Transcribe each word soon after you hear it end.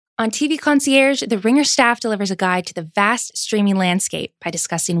On TV Concierge, the Ringer staff delivers a guide to the vast streaming landscape by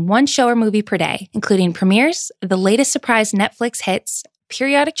discussing one show or movie per day, including premieres, the latest surprise Netflix hits,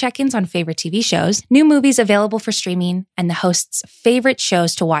 periodic check-ins on favorite TV shows, new movies available for streaming, and the host's favorite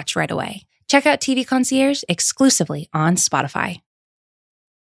shows to watch right away. Check out TV Concierge exclusively on Spotify.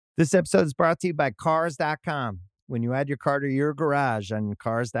 This episode is brought to you by Cars.com. When you add your car to your garage on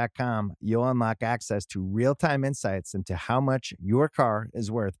Cars.com, you'll unlock access to real-time insights into how much your car is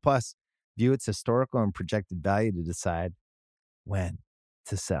worth. Plus, view its historical and projected value to decide when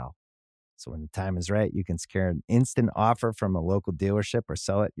to sell. So when the time is right, you can secure an instant offer from a local dealership or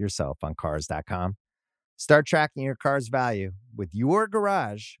sell it yourself on Cars.com. Start tracking your car's value with your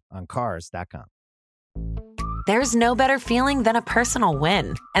garage on Cars.com. There's no better feeling than a personal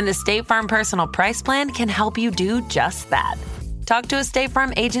win, and the State Farm Personal Price Plan can help you do just that. Talk to a State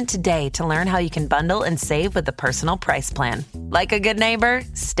Farm agent today to learn how you can bundle and save with the Personal Price Plan. Like a good neighbor,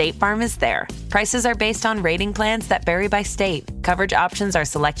 State Farm is there. Prices are based on rating plans that vary by state. Coverage options are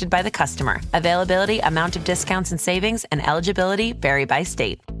selected by the customer. Availability, amount of discounts and savings, and eligibility vary by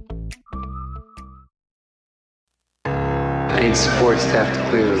state. I need support staff to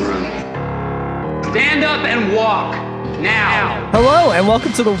clear the room. Stand up and walk, now. Hello, and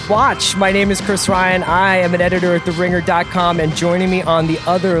welcome to The Watch. My name is Chris Ryan. I am an editor at TheRinger.com, and joining me on the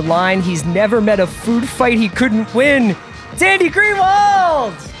other line, he's never met a food fight he couldn't win. It's Andy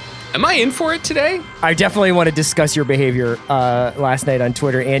Greenwald! Am I in for it today? I definitely want to discuss your behavior last night on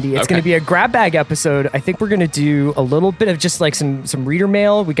Twitter, Andy. It's going to be a grab bag episode. I think we're going to do a little bit of just like some reader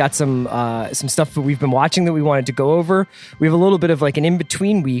mail. We got some stuff that we've been watching that we wanted to go over. We have a little bit of like an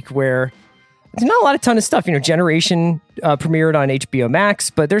in-between week where there's not a ton of stuff. You know, Generation premiered on HBO Max,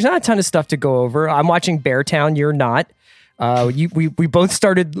 but there's not a ton of stuff to go over. I'm watching Beartown. You're not. We both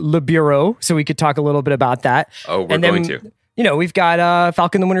started Le Bureau, so we could talk a little bit about that. Oh, we're going to. You know, we've got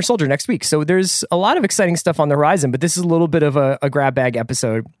Falcon the Winter Soldier next week. So there's a lot of exciting stuff on the horizon, but this is a little bit of a grab bag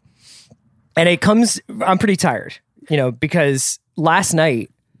episode. And I'm pretty tired, you know, because last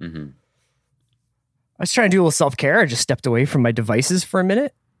night I was trying to do a little self-care. I just stepped away from my devices for a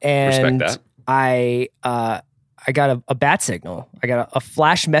minute. And respect that. I got a bat signal. I got a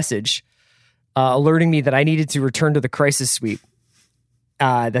flash message alerting me that I needed to return to the crisis suite.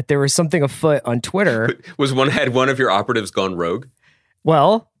 That there was something afoot on Twitter. Had one of your operatives gone rogue?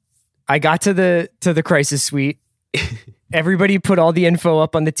 Well, I got to the crisis suite. Everybody put all the info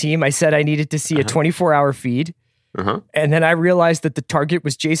up on the team. I said I needed to see a 24-hour feed. And then I realized that the target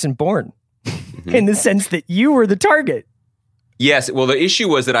was Jason Bourne in the sense that you were the target. Yes. Well, the issue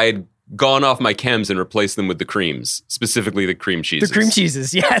was that I had gone off my chems and replaced them with the creams, specifically the cream cheeses. The cream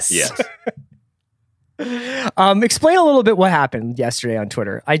cheeses, yes. Yes. Explain a little bit what happened yesterday on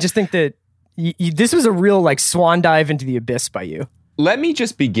Twitter. I just think that this was a real like swan dive into the abyss by you. Let me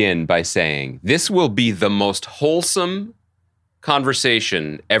just begin by saying this will be the most wholesome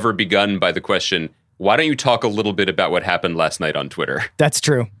conversation ever begun by the question, why don't you talk a little bit about what happened last night on Twitter? That's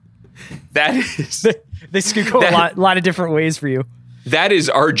true. That is... This could go a lot of different ways for you. That is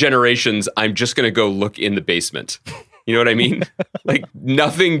our generation's, I'm just going to go look in the basement. You know what I mean? Like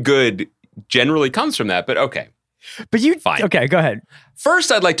nothing good generally comes from that, but okay. But fine. Okay, go ahead.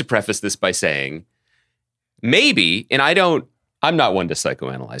 First, I'd like to preface this by saying maybe, and I'm not one to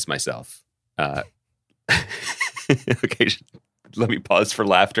psychoanalyze myself. Okay, let me pause for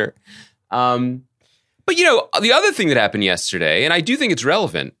laughter. But you know, the other thing that happened yesterday, and I do think it's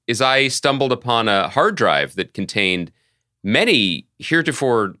relevant, is I stumbled upon a hard drive that contained many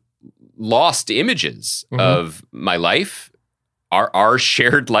heretofore lost images of my life, our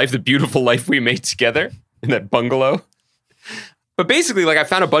shared life, the beautiful life we made together in that bungalow. But basically, like I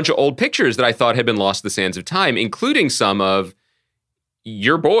found a bunch of old pictures that I thought had been lost to the sands of time, including some of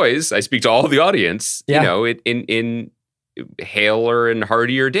your boys. I speak to all of the audience, you know, in haler and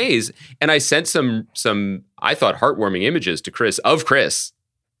hardier days. And I sent some I thought heartwarming images to Chris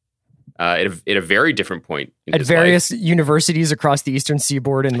at a very different point in at his various life. Universities across the Eastern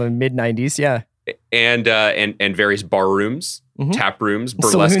Seaboard in the mid 90s. Yeah. And various bar rooms, tap rooms,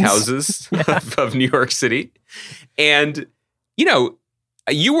 burlesque houses of New York City. And, you know,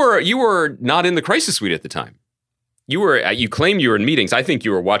 you were not in the crisis suite at the time. You claimed you were in meetings. I think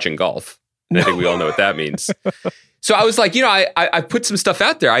you were watching golf. And I think we all know what that means. So I was like, you know, I put some stuff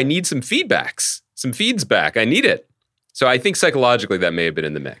out there. I need some feedbacks, some feeds back. I need it. So I think psychologically that may have been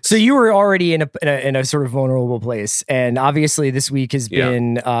in the mix. So you were already in a sort of vulnerable place. And obviously this week has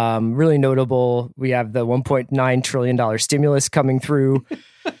been really notable. We have the $1.9 trillion stimulus coming through.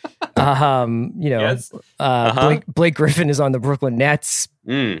 Yes. Blake Griffin is on the Brooklyn Nets.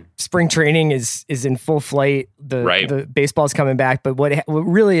 Spring training is in full flight. The baseball's coming back. But what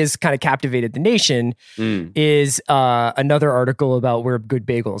really has kind of captivated the nation is another article about where good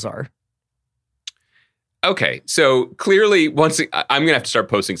bagels are. Okay, so clearly, I'm going to have to start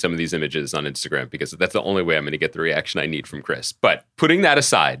posting some of these images on Instagram because that's the only way I'm going to get the reaction I need from Chris. But putting that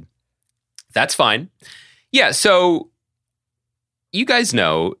aside, that's fine. Yeah, so you guys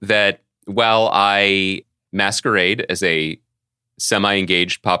know that while I masquerade as a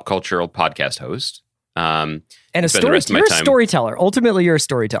semi-engaged pop cultural podcast host, and you're a storyteller. Ultimately, you're a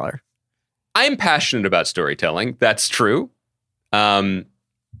storyteller. I'm passionate about storytelling. That's true.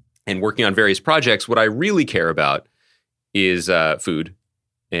 And working on various projects, what I really care about is food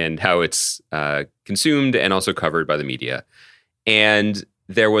and how it's consumed and also covered by the media. And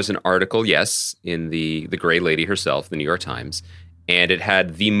there was an article, yes, in the Gray Lady herself, the New York Times, and it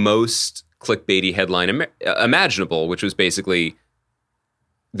had the most clickbaity headline imaginable, which was basically,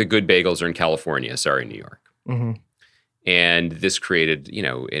 the good bagels are in California, sorry, New York. Mm-hmm. And this created,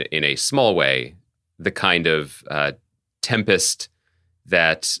 in a small way, the kind of tempest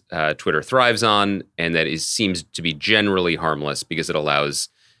that Twitter thrives on, and that seems to be generally harmless because it allows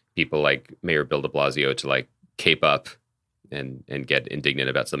people like Mayor Bill de Blasio to cape up and get indignant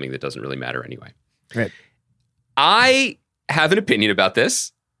about something that doesn't really matter anyway. Right. I have an opinion about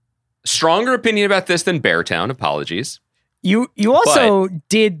this. Stronger opinion about this than Beartown. Apologies. You also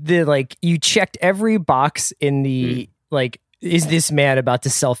did you checked every box in the is this man about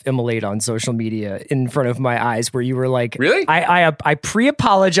to self-immolate on social media in front of my eyes, where you were like, really? I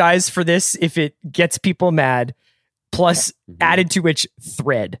pre-apologize for this if it gets people mad, plus added to which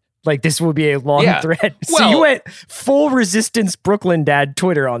thread. This will be a long thread. So you went full resistance Brooklyn dad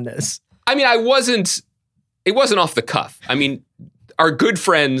Twitter on this. I mean, it wasn't off the cuff. I mean, our good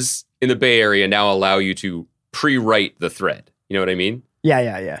friends in the Bay Area now allow you to pre-write the thread. You know what I mean?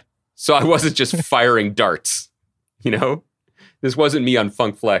 Yeah. So I wasn't just firing darts, This wasn't me on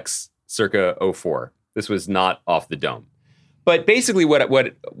Funk Flex circa 04. This was not off the dome. But basically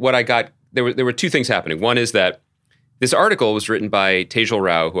what I got, there were two things happening. One is that this article was written by Tejal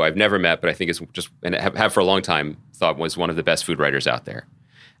Rao, who I've never met, but I think is just, and have for a long time, thought was one of the best food writers out there.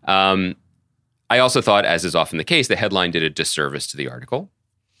 I also thought, as is often the case, the headline did a disservice to the article,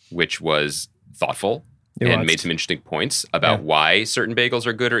 which was thoughtful and made some interesting points about why certain bagels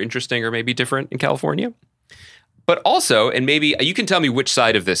are good or interesting or maybe different in California. But also, and maybe you can tell me which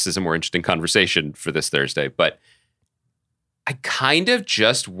side of this is a more interesting conversation for this Thursday, but I kind of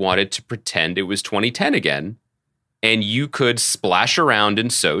just wanted to pretend it was 2010 again, and you could splash around in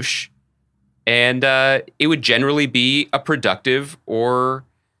Soch, and it would generally be a productive or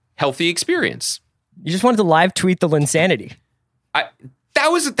healthy experience. You just wanted to live tweet the Linsanity.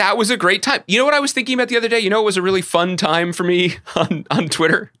 That was a great time. You know what I was thinking about the other day? It was a really fun time for me on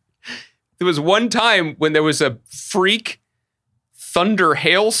Twitter? There was one time when there was a freak thunder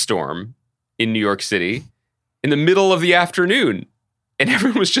hailstorm in New York City in the middle of the afternoon. And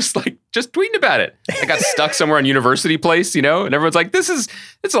everyone was just tweeting about it. I got stuck somewhere on University Place, and everyone's like,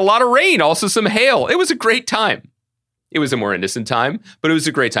 it's a lot of rain, also some hail. It was a great time. It was a more innocent time, but it was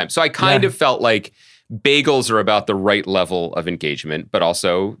a great time. So I kind of felt like bagels are about the right level of engagement, but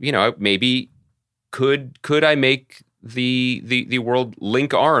also, maybe could I make the world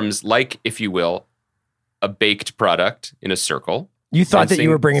link arms, if you will, a baked product in a circle. You thought that you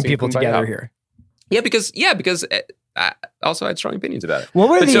were bringing people together here. Yeah, because I also had strong opinions about it. What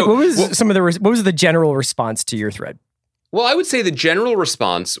was the general response to your thread? Well, I would say the general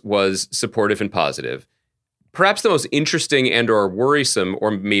response was supportive and positive. Perhaps the most interesting and or worrisome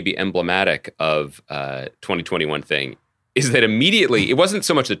or maybe emblematic of 2021 thing is that immediately, it wasn't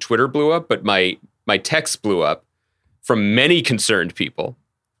so much that Twitter blew up, but my text blew up from many concerned people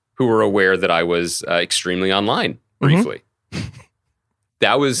who were aware that I was extremely online briefly.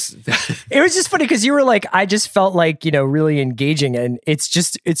 That was... It was just funny because you were like, I just felt like, really engaging. And it's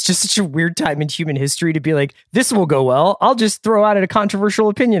just such a weird time in human history to be like, this will go well. I'll just throw out a controversial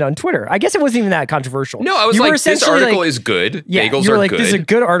opinion on Twitter. I guess it wasn't even that controversial. No, I was like, this article is good. Yeah, bagels you were are like, good. This is a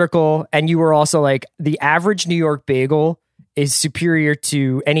good article. And you were also like, the average New York bagel is superior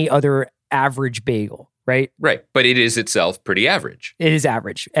to any other average bagel. Right? Right. But it is itself pretty average. It is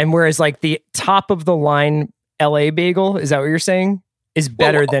average. And whereas the top of the line LA bagel, is that what you're saying? Is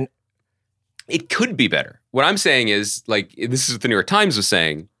better than... It could be better. What I'm saying is, this is what the New York Times was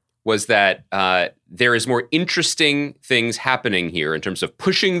saying, was that there is more interesting things happening here in terms of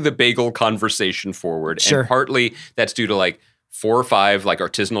pushing the bagel conversation forward. Sure. And partly that's due to 4 or 5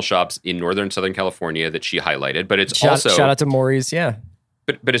 artisanal shops in Northern Southern California that she highlighted. But it's also... Shout out to Maury's, yeah.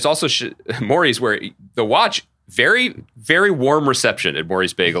 but it's also Maury's, where the watch, very, very warm reception at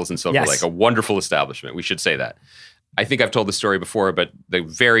Maury's Bagels in Silver Lake, a wonderful establishment. We should say that. I think I've told the story before, but the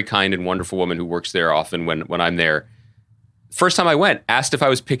very kind and wonderful woman who works there often when I'm there, first time I went, asked if I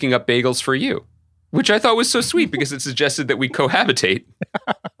was picking up bagels for you, which I thought was so sweet because it suggested that we cohabitate,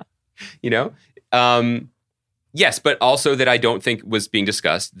 Yes, but also that I don't think was being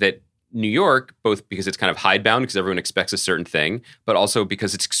discussed that New York, both because it's kind of hidebound because everyone expects a certain thing, but also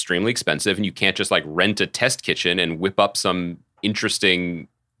because it's extremely expensive and you can't just like rent a test kitchen and whip up some interesting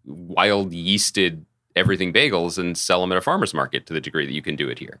wild yeasted everything bagels and sell them at a farmer's market to the degree that you can do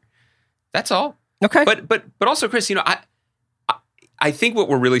it here. That's all. Okay. But also, Chris, I think what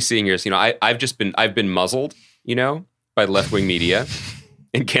we're really seeing here is, I've been muzzled, by left-wing media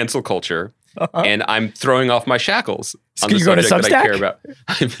and cancel culture. And I'm throwing off my shackles on the subject that I care about.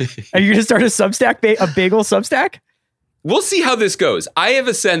 Are you going to start a Substack, a bagel Substack? We'll see how this goes. I have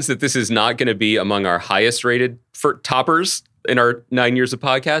a sense that this is not going to be among our highest rated for toppers in our 9 years of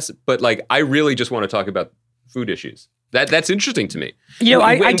podcasts. But I really just want to talk about food issues. That's interesting to me.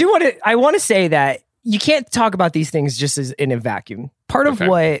 I want to say that you can't talk about these things just as in a vacuum. Part of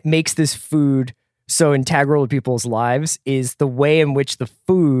what makes this food so integral to people's lives is the way in which the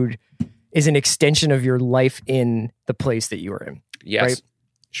food is an extension of your life in the place that you are in. Yes, right?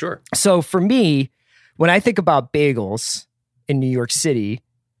 Sure. So for me, when I think about bagels in New York City,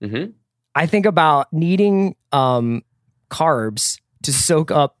 I think about needing carbs to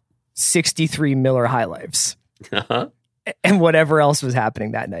soak up 63 Miller High Lifes and whatever else was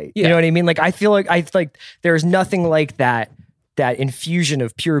happening that night. Yeah. You know what I mean? I feel like there's nothing like that infusion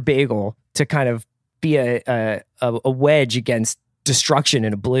of pure bagel to kind of be a wedge against destruction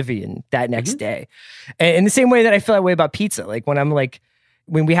and oblivion that next day. And in the same way that I feel that way about pizza,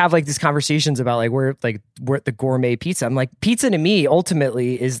 when we have these conversations about we're at the gourmet pizza, I'm like, pizza to me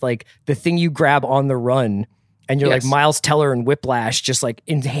ultimately is the thing you grab on the run and you're like Miles Teller and Whiplash, just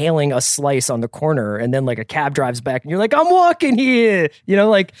inhaling a slice on the corner, and then a cab drives back and you're like, I'm walking here,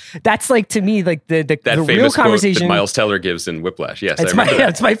 that's to me the real conversation that Miles Teller gives in Whiplash. Yes,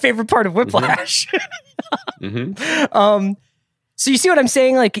 it's my favorite part of Whiplash. So you see what I'm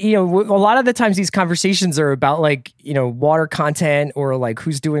saying? A lot of the times these conversations are about water content or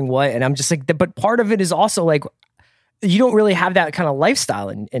who's doing what. And I'm just but part of it is also you don't really have that kind of lifestyle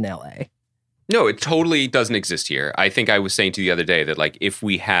in LA. No, it totally doesn't exist here. I think I was saying to you the other day that if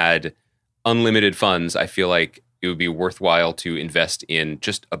we had unlimited funds, I feel like it would be worthwhile to invest in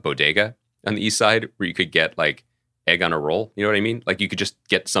just a bodega on the east side where you could get egg on a roll. You know what I mean? You could just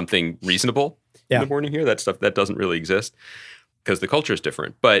get something reasonable in the morning here. That stuff that doesn't really exist because the culture is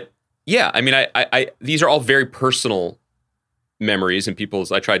different. But yeah, I mean, I these are all very personal memories and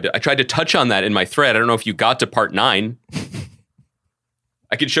people's. I tried to touch on that in my thread. I don't know if you got to part 9.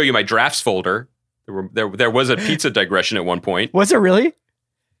 I could show you my drafts folder. There was a pizza digression at one point. Was it really?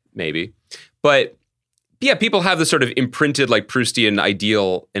 Maybe. But yeah, people have this sort of imprinted Proustian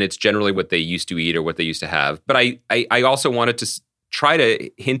ideal, and it's generally what they used to eat or what they used to have. But I also wanted to try to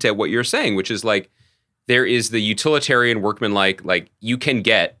hint at what you're saying, which is there is the utilitarian workmanlike, you can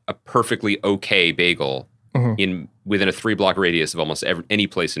get a perfectly okay bagel within a 3-block radius of almost any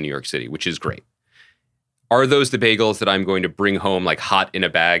place in New York City, which is great. Are those the bagels that I'm going to bring home hot in a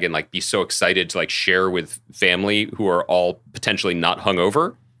bag and be so excited to share with family who are all potentially not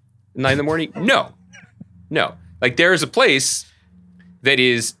hungover at 9 a.m? No. There is a place that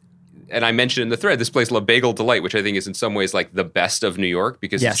is, and I mentioned in the thread, this place La Bagel Delight, which I think is in some ways the best of New York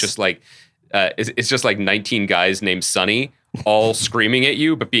because it's just it's just 19 guys named Sonny all screaming at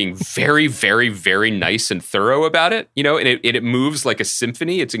you, but being very, very, very nice and thorough about it, and it moves like a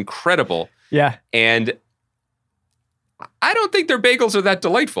symphony. It's incredible. Yeah. And I don't think their bagels are that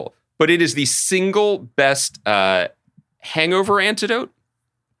delightful, but it is the single best hangover antidote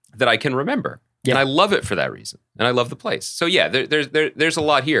that I can remember. Yeah. And I love it for that reason. And I love the place. So yeah, there's a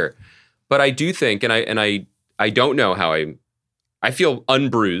lot here, but I do think, and I don't know how I feel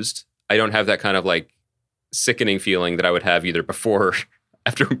unbruised. I don't have that kind of sickening feeling that I would have either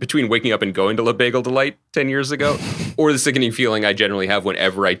between waking up and going to La Bagel Delight 10 years ago, or the sickening feeling I generally have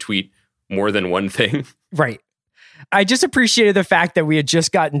whenever I tweet more than one thing. Right. I just appreciated the fact that we had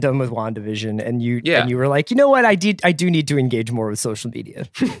just gotten done with WandaVision and you were like, you know what? I do need to engage more with social media.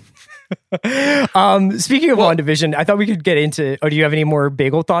 Speaking of WandaVision, I thought we could get into, do you have any more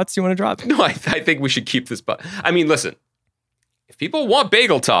bagel thoughts you want to drop? No, I think we should keep this. I mean, listen, if people want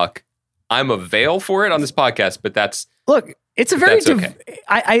bagel talk, I'm avail for it on this podcast, but look, it's a very,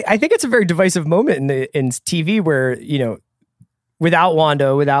 I think it's a very divisive moment in TV where, without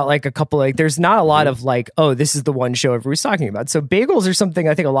Wanda, without like a couple, like there's not a lot of like, oh, this is the one show everybody's talking about. So bagels are something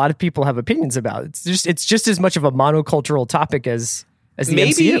I think a lot of people have opinions about. It's just as much of a monocultural topic as the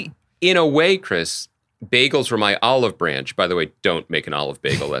Maybe MCU. In a way, Chris, bagels were my olive branch. By the way, don't make an olive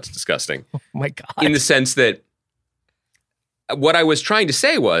bagel. That's disgusting. Oh my God. In the sense that what I was trying to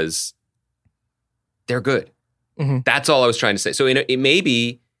say was they're good. Mm-hmm. That's all I was trying to say. So it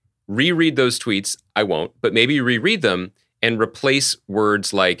maybe reread those tweets. I won't, but maybe reread them and replace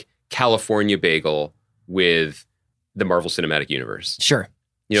words like California bagel with the Marvel Cinematic Universe. Sure.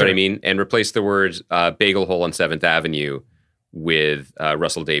 You know what I mean? And replace the words bagel hole on 7th Avenue with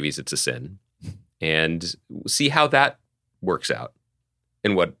Russell Davies' It's a Sin. And see how that works out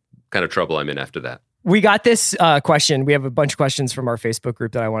and what kind of trouble I'm in after that. We got this question. We have a bunch of questions from our Facebook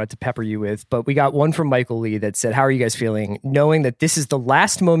group that I wanted to pepper you with, but we got one from Michael Lee that said, how are you guys feeling knowing that this is the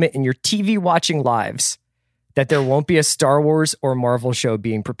last moment in your TV watching lives that there won't be a Star Wars or Marvel show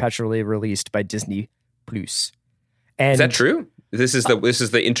being perpetually released by Disney Plus? And is that true? This is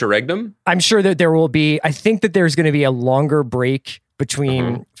the interregnum? I'm sure that there will be. I think that there's going to be a longer break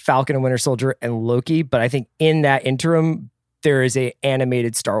between Falcon and Winter Soldier and Loki, but I think in that interim, there is a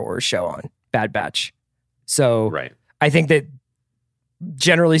animated Star Wars show on, Bad Batch. So right. I think that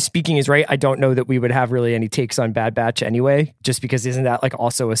generally speaking is right. I don't know that we would have really any takes on Bad Batch anyway, just because isn't that like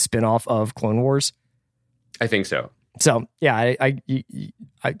also a spinoff of Clone Wars? I think so. So yeah,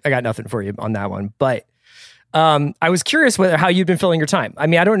 I got nothing for you on that one, but I was curious how you've been filling your time. I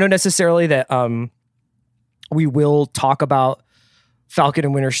mean, I don't know necessarily that we will talk about Falcon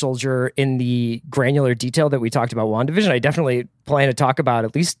and Winter Soldier in the granular detail that we talked about WandaVision. I definitely plan to talk about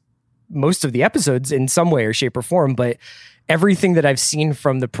at least most of the episodes in some way or shape or form, but everything that I've seen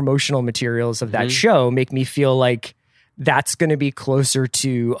from the promotional materials of that show make me feel like that's going to be closer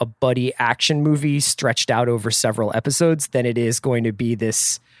to a buddy action movie stretched out over several episodes than it is going to be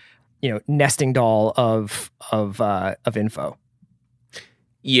this, nesting doll of info.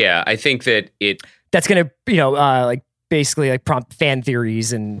 Yeah, I think that that's going to, like basically like prompt fan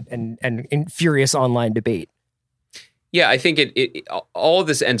theories and furious online debate. Yeah, I think all of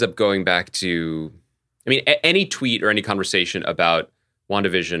this ends up going back to, I mean, any tweet or any conversation about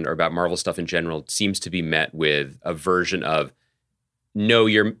WandaVision or about Marvel stuff in general seems to be met with a version of, no,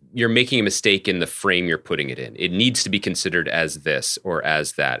 you're making a mistake in the frame you're putting it in. It needs to be considered as this or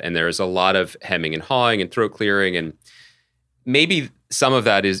as that. And there is a lot of hemming and hawing and throat clearing, and maybe some of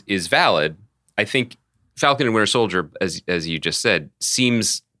that is valid. I think Falcon and Winter Soldier, as you just said,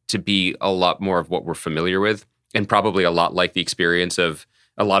 seems to be a lot more of what we're familiar with, and probably a lot like the experience of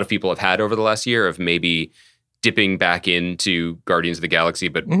a lot of people have had over the last year of maybe dipping back into Guardians of the Galaxy,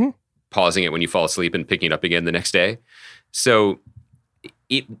 but pausing it when you fall asleep and picking it up again the next day. So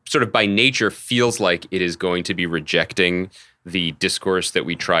it sort of by nature feels like it is going to be rejecting the discourse that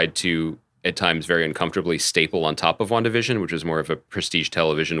we tried to at times very uncomfortably staple on top of WandaVision, which is more of a prestige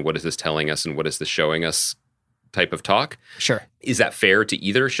television. What is this telling us and what is this showing us type of talk? Sure. Is that fair to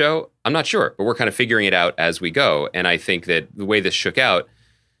either show? I'm not sure, but we're kind of figuring it out as we go. And I think that the way this shook out,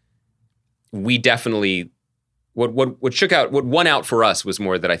 we definitely, what won out for us was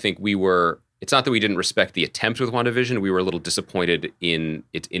more that I think it's not that we didn't respect the attempt with WandaVision. We were a little disappointed in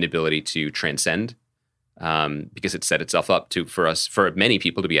its inability to transcend, because it set itself up for many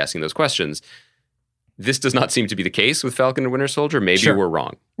people to be asking those questions. This does not seem to be the case with Falcon and Winter Soldier. Maybe we're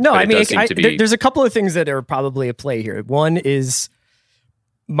wrong. No, I mean, there's a couple of things that are probably at play here. One is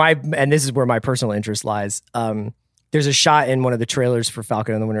and this is where my personal interest lies. There's a shot in one of the trailers for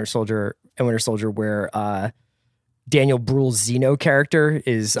Falcon and the Winter Soldier where Daniel Bruhl's Zeno character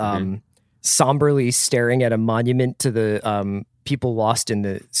is somberly staring at a monument to the people lost in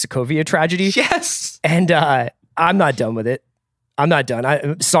the Sokovia tragedy. Yes. And I'm not done with it. I'm not done.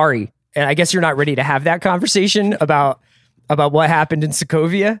 I'm sorry. And I guess you're not ready to have that conversation about what happened in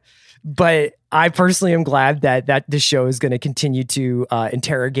Sokovia. But I personally am glad that this show is going to continue to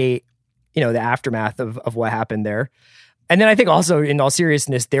interrogate, the aftermath of what happened there. And then I think also, in all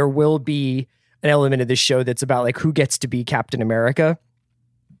seriousness, there will be an element of this show that's about like who gets to be Captain America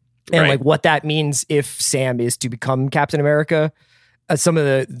and like what that means if Sam is to become Captain America. Some of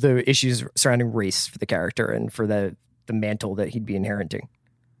the issues surrounding race for the character and for the mantle that he'd be inheriting.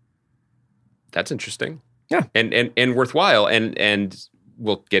 That's interesting. Yeah. And worthwhile. And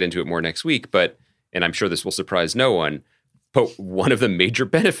we'll get into it more next week, and I'm sure this will surprise no one, but one of the major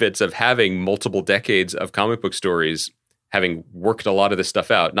benefits of having multiple decades of comic book stories, having worked a lot of this stuff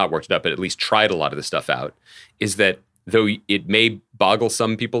out, not worked it up, but at least tried a lot of this stuff out, is that though it may boggle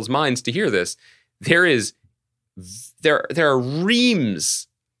some people's minds to hear this, there are reams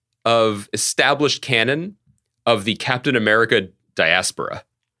of established canon of the Captain America diaspora.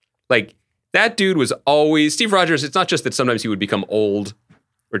 Like, that dude was always Steve Rogers. It's not just that sometimes he would become old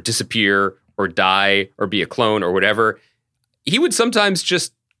or disappear or die or be a clone or whatever. He would sometimes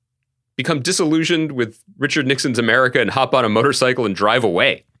just become disillusioned with Richard Nixon's America and hop on a motorcycle and drive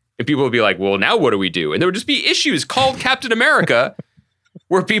away. And people would be like, well, now what do we do? And there would just be issues called Captain America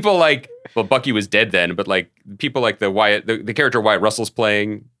where people like, well, Bucky was dead then, but like people like the character Wyatt Russell's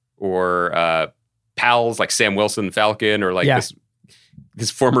playing, or pals like Sam Wilson Falcon, or like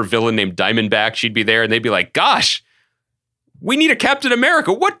this former villain named Diamondback, she'd be there and they'd be like, gosh, we need a Captain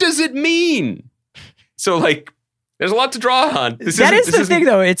America. What does it mean? So like, there's a lot to draw on. That is the thing,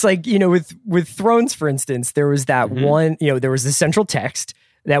 though. It's like, with Thrones, for instance, there was that one, there was the central text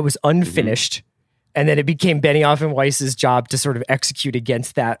that was unfinished. And then it became Benioff and Weiss's job to sort of execute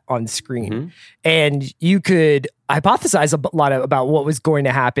against that on screen. And you could hypothesize a lot about what was going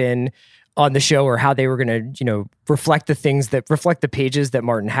to happen on the show, or how they were going to, reflect the pages that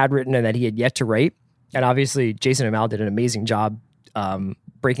Martin had written and that he had yet to write. And obviously Jason Amal did an amazing job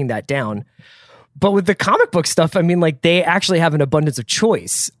breaking that down. But with the comic book stuff, I mean, like, they actually have an abundance of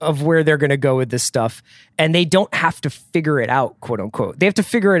choice of where they're going to go with this stuff. And they don't have to figure it out, quote unquote. They have to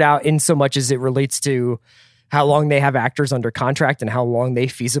figure it out in so much as it relates to how long they have actors under contract and how long they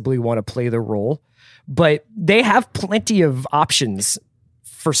feasibly want to play the role. But they have plenty of options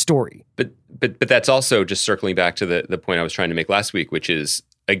for story. But that's also just circling back to the point I was trying to make last week, which is,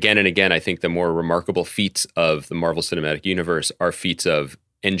 again and again, I think the more remarkable feats of the Marvel Cinematic Universe are feats of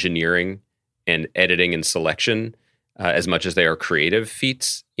engineering and editing and selection, as much as they are creative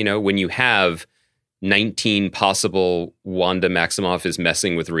feats. When you have 19 possible Wanda Maximoff is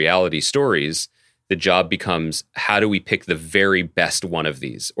messing with reality stories, the job becomes, how do we pick the very best one of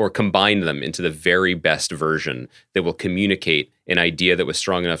these, or combine them into the very best version that will communicate an idea that was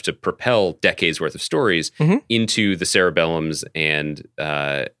strong enough to propel decades worth of stories into the cerebellums and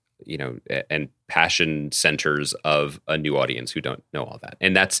and passion centers of a new audience who don't know all that.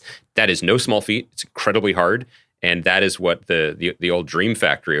 And that is no small feat. It's incredibly hard. And that is what the old Dream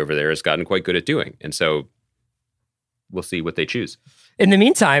Factory over there has gotten quite good at doing. And so we'll see what they choose. In the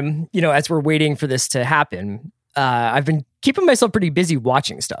meantime, as we're waiting for this to happen, I've been keeping myself pretty busy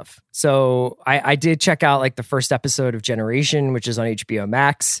watching stuff. So I did check out like the first episode of Generation, which is on HBO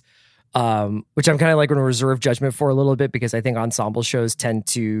Max. Which I'm kind of like going to reserve judgment for a little bit, because I think ensemble shows tend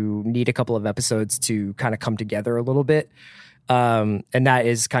to need a couple of episodes to kind of come together a little bit. And that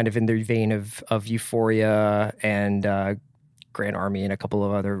is kind of in the vein of Euphoria and Grand Army and a couple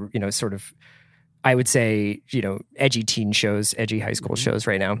of other, sort of, I would say, edgy teen shows, edgy high school shows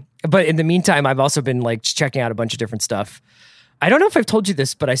right now. But in the meantime, I've also been like checking out a bunch of different stuff. I don't know if I've told you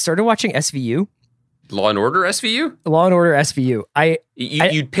this, but I started watching SVU. Law and Order SVU? Law and Order SVU.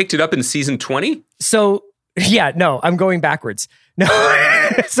 You picked it up in season 20? So, yeah, no, I'm going backwards. No.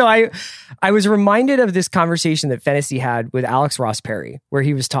 So I was reminded of this conversation that Fennessy had with Alex Ross Perry, where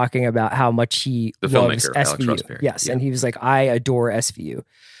he was talking about how much he loves filmmaker, SVU. Alex Ross Perry. Yes, yeah. And he was like, I adore SVU.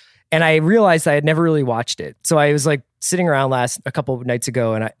 And I realized I had never really watched it. So I was like sitting around a couple of nights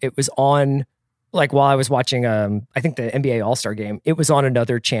ago, and it was on, like, while I was watching, I think the NBA All-Star game, it was on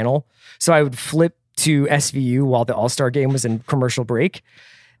another channel. So I would flip to SVU while the All-Star game was in commercial break.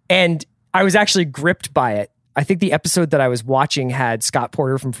 And I was actually gripped by it. I think the episode that I was watching had Scott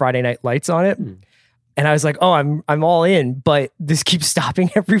Porter from Friday Night Lights on it. And I was like, oh, I'm all in, but this keeps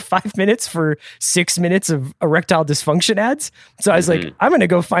stopping every 5 minutes for 6 minutes of erectile dysfunction ads. So I was like, I'm going to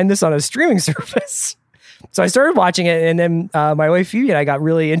go find this on a streaming service. So I started watching it, and then my wife Phoebe and I got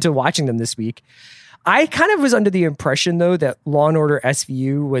really into watching them this week. I kind of was under the impression, though, that Law and Order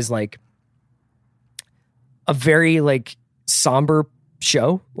SVU was like a very like somber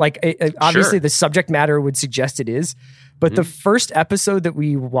show. Like obviously the subject matter would suggest it is, but the first episode that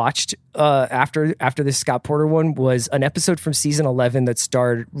we watched after the Scott Porter one was an episode from season 11 that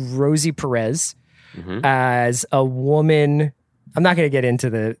starred Rosie Perez as a woman. I'm not going to get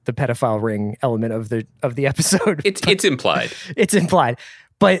into the pedophile ring element of the episode. It's implied. It's implied.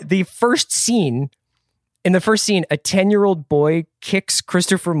 But in the first scene, a 10-year-old boy kicks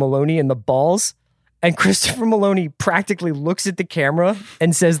Christopher Maloney in the balls. And Christopher Maloney practically looks at the camera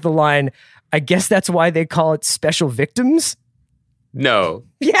and says the line, I guess that's why they call it special victims. No.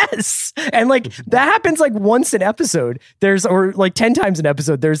 Yes. And like that happens like once an episode. Or like 10 times an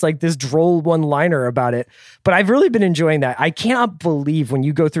episode. There's like this droll one-liner about it. But I've really been enjoying that. I cannot believe when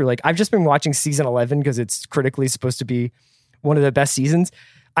you go through, like, I've just been watching season 11 because it's critically supposed to be one of the best seasons.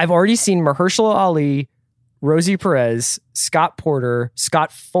 I've already seen Mahershala Ali, Rosie Perez, Scott Porter,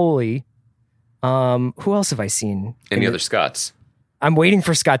 Scott Foley. Who else have I seen? Any other Scotts? I'm waiting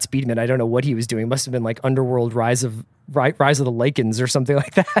for Scott Speedman. I don't know what he was doing. Must have been like Underworld Rise of Rise of the Lycans or something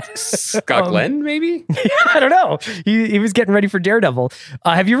like that. Scott Glenn, maybe? I don't know. He was getting ready for Daredevil.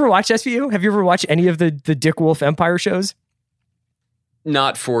 Have you ever watched SVU? Have you ever watched any of the Dick Wolf Empire shows?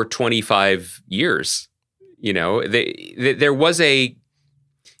 Not for 25 years. You know, there was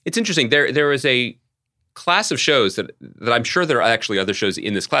it's interesting. There was a class of shows that I'm sure there are actually other shows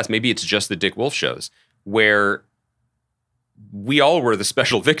in this class. Maybe it's just the Dick Wolf shows where we all were the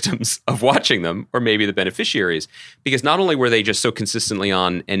special victims of watching them, or maybe the beneficiaries, because not only were they just so consistently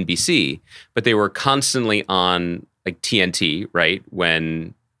on NBC, but they were constantly on like TNT, right?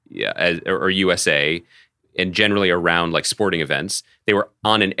 Or USA, and generally around like sporting events. They were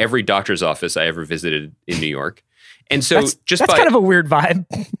on in every doctor's office I ever visited in New York. And so that's kind of a weird vibe.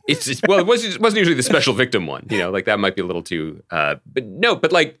 It wasn't usually the special victim one, you know, like that might be a little too,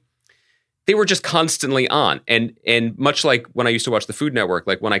 but like they were just constantly on. And much like when I used to watch the Food Network,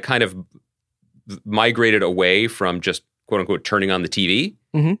 like when I kind of migrated away from just quote unquote turning on the TV,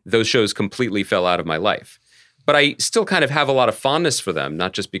 those shows completely fell out of my life. But I still kind of have a lot of fondness for them,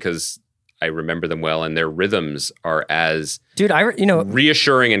 not just because I remember them well and their rhythms are as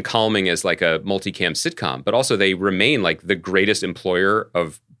reassuring and calming as like a multicam sitcom, but also they remain like the greatest employer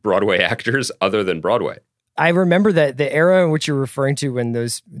of Broadway actors other than Broadway. I remember that the era in which you're referring to when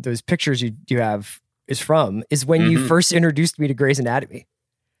those pictures you have is when you first introduced me to Grey's Anatomy.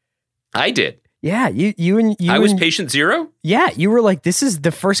 I did. Yeah, you I was patient zero? Yeah, you were like, this is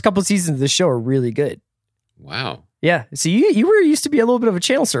the first couple seasons of the show are really good. Wow. Yeah. So you were used to be a little bit of a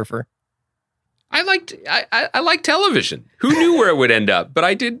channel surfer. I liked television. Who knew where it would end up? But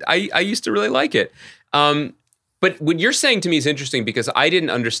I did. I used to really like it. But what you're saying to me is interesting because I didn't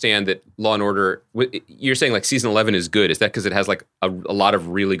understand that Law and Order. You're saying like season 11 is good. Is that because it has like a lot of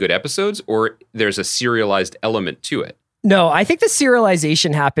really good episodes, or there's a serialized element to it? No, I think the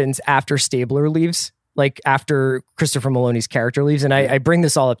serialization happens after Stabler leaves, like after Christopher Maloney's character leaves. And I bring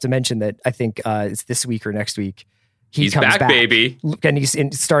this all up to mention that I think it's this week or next week. He's back, baby. And he's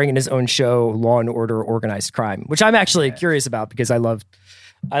starring in his own show, Law and Order Organized Crime, which I'm actually curious about because I love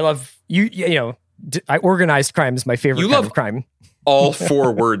organized crime is my favorite kind of crime. All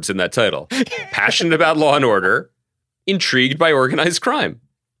 4 words in that title. Passionate about law and order, intrigued by organized crime.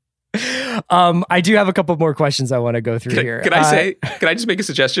 I do have a couple more questions I want to go through here. Can I just make a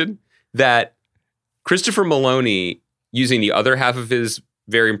suggestion that Christopher Maloney, using the other half of his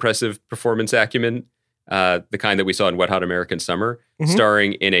very impressive performance acumen, the kind that we saw in Wet Hot American Summer,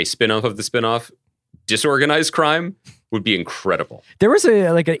 starring in a spinoff of the spinoff, Disorganized Crime, would be incredible. There was an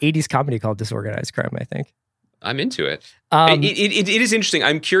 80s comedy called Disorganized Crime, I think. I'm into it. It is interesting.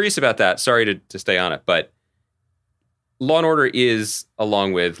 I'm curious about that. Sorry to stay on it, but Law and Order is,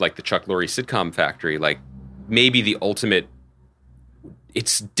 along with like the Chuck Lorre sitcom factory, like maybe the ultimate,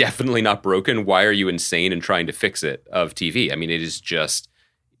 it's definitely not broken. Why are you insane and trying to fix it of TV? I mean, it is just,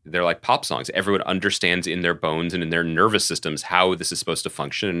 they're like pop songs. Everyone understands in their bones and in their nervous systems how this is supposed to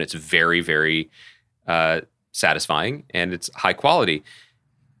function. And it's very, very satisfying and it's high quality.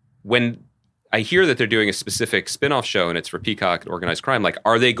 When I hear that they're doing a specific spin-off show and it's for Peacock and Organized Crime, like,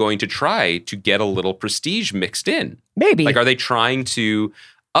 are they going to try to get a little prestige mixed in? Maybe. Like, are they trying to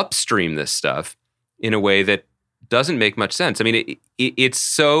upstream this stuff in a way that doesn't make much sense? I mean, it's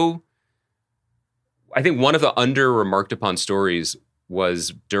so... I think one of the under-remarked upon stories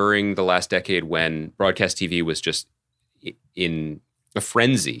was during the last decade when broadcast TV was just in a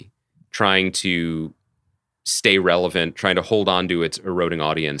frenzy, trying to stay relevant, trying to hold on to its eroding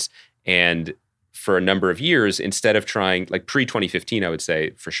audience. And for a number of years, instead of trying, like pre-2015, I would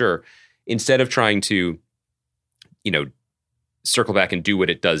say for sure, instead of trying to, circle back and do what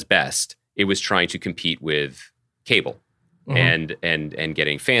it does best, it was trying to compete with cable and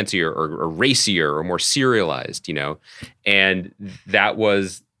getting fancier or racier or more serialized, And that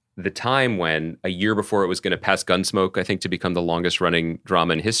was the time when, a year before it was going to pass Gunsmoke, I think, to become the longest running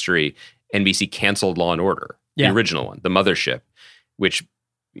drama in history, NBC canceled Law and Order, the original one, the mothership, which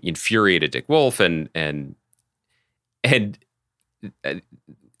infuriated Dick Wolf and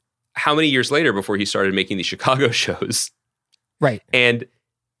how many years later before he started making these Chicago shows, right? And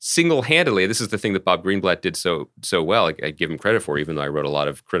single-handedly, this is the thing that Bob Greenblatt did so well. I give him credit for, even though I wrote a lot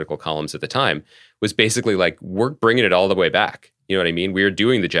of critical columns at the time, was basically like, we're bringing it all the way back. You know what I mean? We're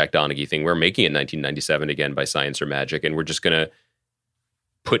doing the Jack Donaghy thing. We're making it 1997 again by science or magic, and we're just going to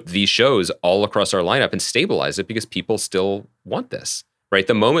put these shows all across our lineup and stabilize it because people still want this. Right,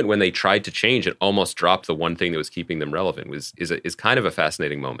 the moment when they tried to change and almost dropped the one thing that was keeping them relevant is kind of a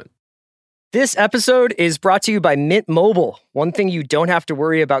fascinating moment. This episode is brought to you by Mint Mobile. One thing you don't have to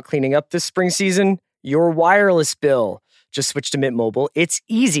worry about cleaning up this spring season: your wireless bill. Just switch to Mint Mobile. It's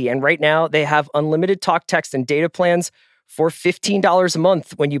easy, and right now they have unlimited talk, text, and data plans for $15 a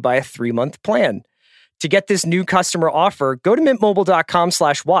month when you buy a 3-month plan. To get this new customer offer, go to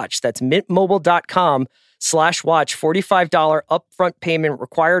mintmobile.com/watch. That's mintmobile.com/watch. $45 upfront payment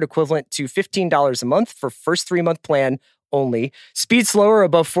required, equivalent to $15 a month for first 3-month plan only. Speed slower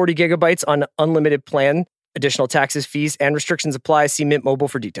above 40 gigabytes on unlimited plan. Additional taxes, fees, and restrictions apply. See Mint Mobile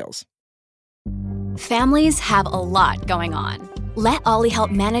for details. Families have a lot going on. Let Ollie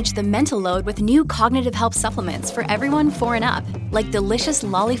help manage the mental load with new cognitive help supplements for everyone 4 and up, like delicious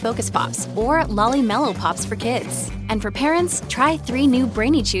Lolly Focus Pops or Lolly Mellow Pops for kids. And for parents, try 3 new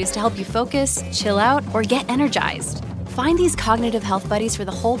Brainy Chews to help you focus, chill out, or get energized. Find these cognitive health buddies for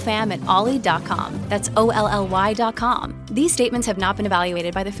the whole fam at ollie.com. That's OLLY.com. These statements have not been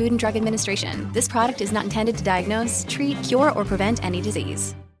evaluated by the Food and Drug Administration. This product is not intended to diagnose, treat, cure, or prevent any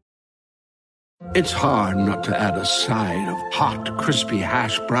disease. It's hard not to add a side of hot, crispy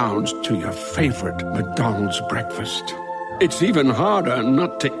hash browns to your favorite McDonald's breakfast. It's even harder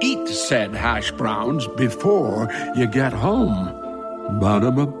not to eat said hash browns before you get home.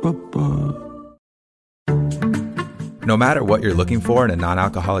 Ba-da-ba-ba-ba. No matter what you're looking for in a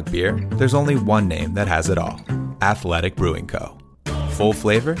non-alcoholic beer, there's only one name that has it all. Athletic Brewing Co. Full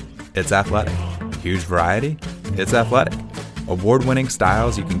flavor? It's athletic. Huge variety? It's athletic. Award-winning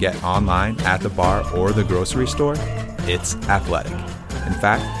styles you can get online, at the bar, or the grocery store? It's athletic. In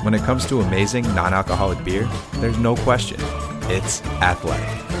fact, when it comes to amazing non-alcoholic beer, there's no question. It's athletic.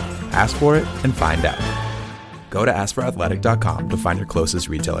 Ask for it and find out. Go to askforathletic.com to find your closest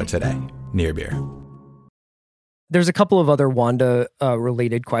retailer today. Near Beer. There's a couple of other Wanda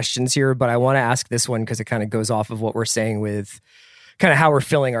related questions here, but I want to ask this one because it kind of goes off of what we're saying with kind of how we're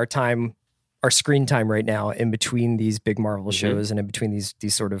filling our time, our screen time right now in between these big Marvel shows and in between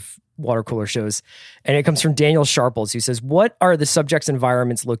these sort of water cooler shows. And it comes from Daniel Sharples, who says, what are the subjects,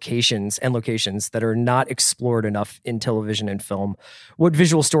 environments, locations that are not explored enough in television and film? What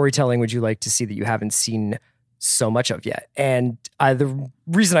visual storytelling would you like to see that you haven't seen so much of yet? And the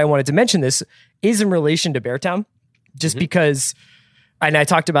reason I wanted to mention this is in relation to Beartown. Just because, and I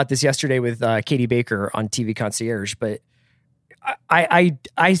talked about this yesterday with Katie Baker on TV Concierge, but I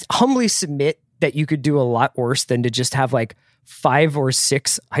humbly submit that you could do a lot worse than to just have like 5 or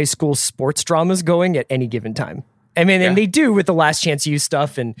 6 high school sports dramas going at any given time. I mean, and they do with the Last Chance U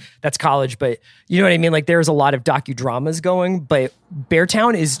stuff, and that's college, but you know what I mean? Like there's a lot of docudramas going, but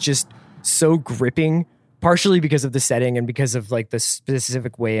Beartown is just so gripping, partially because of the setting and because of like the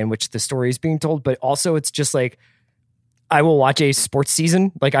specific way in which the story is being told, but also it's just like, I will watch a sports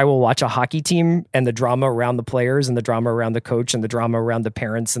season. Like I will watch a hockey team and the drama around the players and the drama around the coach and the drama around the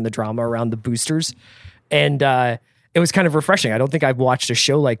parents and the drama around the boosters. And it was kind of refreshing. I don't think I've watched a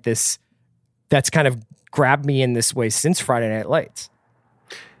show like this that's kind of grabbed me in this way since Friday Night Lights.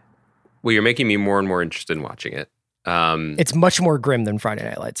 Well, you're making me more and more interested in watching it. It's much more grim than Friday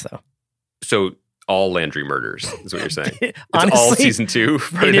Night Lights, though. So all Landry murders is what you're saying. It's honestly, all season 2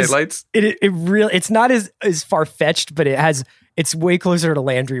 Friday Night Lights. It really, it's not as far fetched, but it's way closer to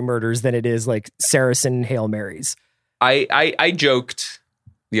Landry murders than it is like Saracen Hail Marys. I joked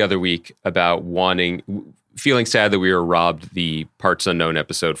the other week about feeling sad that we were robbed the Parts Unknown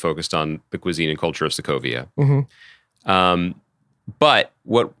episode focused on the cuisine and culture of Sokovia. But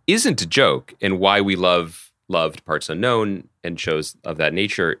what isn't a joke, and why we loved Parts Unknown and shows of that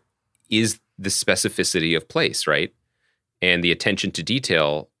nature, is the specificity of place, right? And the attention to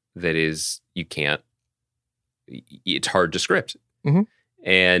detail that is, it's hard to script.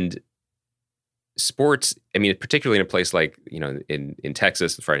 And sports, I mean, particularly in a place like, in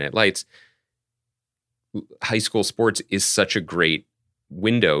Texas, the Friday Night Lights, high school sports is such a great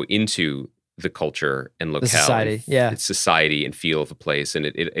window into the culture and locale. The society and feel of the place. And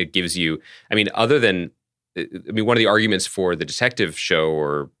it gives you, one of the arguments for the detective show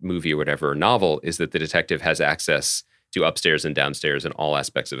or movie or whatever, or novel, is that the detective has access to upstairs and downstairs and all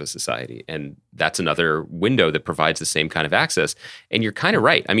aspects of a society. And that's another window that provides the same kind of access. And you're kind of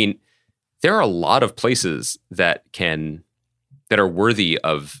right. I mean, there are a lot of places that are worthy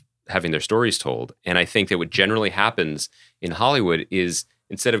of having their stories told. And I think that what generally happens in Hollywood is,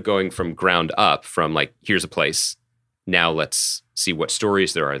 instead of going from ground up, from like, here's a place, now let's see what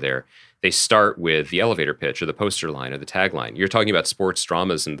stories there are there, they start with the elevator pitch or the poster line or the tagline. You're talking about sports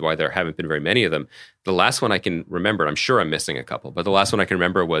dramas and why there haven't been very many of them. The last one I can remember, I'm sure I'm missing a couple, but the last one I can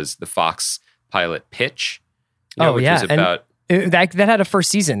remember was the Fox pilot Pitch. Which was about... that had a first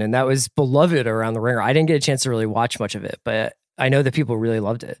season, and that was beloved around the Ringer. I didn't get a chance to really watch much of it, but I know that people really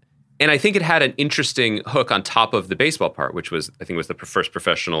loved it. And I think it had an interesting hook on top of the baseball part, which was, I think, was the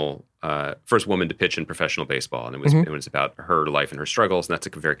first woman to pitch in professional baseball. And it was about her life and her struggles. And that's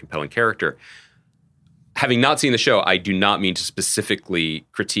a very compelling character. Having not seen the show, I do not mean to specifically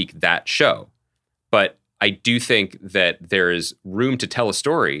critique that show. But I do think that there is room to tell a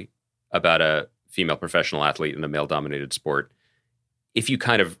story about a female professional athlete in a male-dominated sport if you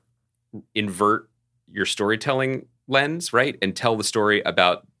kind of invert your storytelling lens, right? And tell the story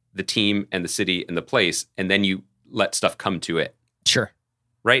about the team and the city and the place, and then you let stuff come to it. Sure.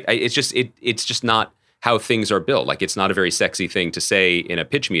 Right? It's just not how things are built. Like, it's not a very sexy thing to say in a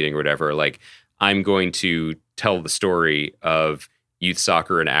pitch meeting or whatever. Like, I'm going to tell the story of youth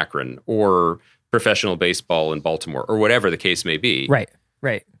soccer in Akron or professional baseball in Baltimore or whatever the case may be.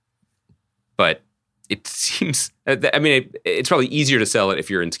 Right. But it seems, I mean, it's probably easier to sell it if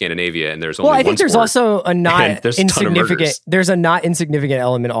you're in Scandinavia and there's only one I think there's sport, also a not insignificant, there's a not insignificant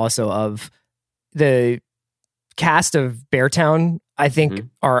element also of the cast of Beartown, I think,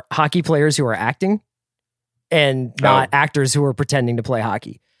 are hockey players who are acting and not actors who are pretending to play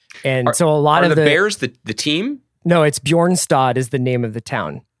hockey. And so a lot of the Bears, the team? No, it's Bjornstad is the name of the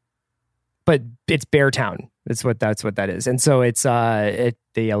town, but it's Beartown. That's what that is. And so it's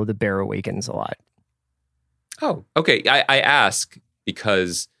the bear awakens a lot. Oh, okay. I ask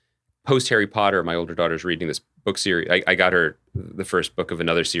because post Harry Potter, my older daughter's reading this book series. I got her the first book of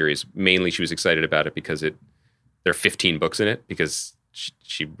another series. Mainly, she was excited about it because there are 15 books in it because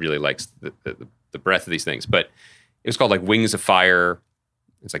she really likes the breadth of these things. But it was called like Wings of Fire.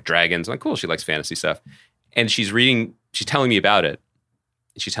 It's like dragons. I'm like, cool. She likes fantasy stuff. And she's telling me about it.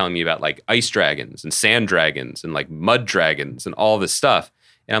 She's telling me about like ice dragons and sand dragons and like mud dragons and all this stuff.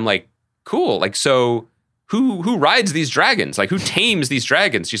 And I'm like, cool. Like, so who rides these dragons? Like, who tames these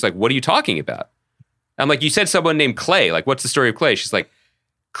dragons? She's like, what are you talking about? I'm like, you said someone named Clay. Like, what's the story of Clay? She's like,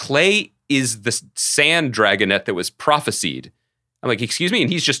 Clay is the sand dragonette that was prophesied. I'm like, excuse me? And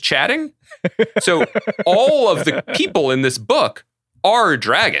he's just chatting? So all of the people in this book are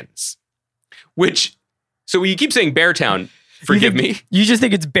dragons, so you keep saying Beartown, forgive me. You just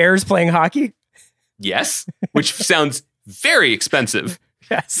think it's bears playing hockey? Yes, which sounds very expensive.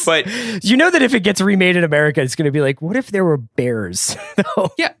 Yes. But you know that if it gets remade in America, it's going to be like, what if there were bears?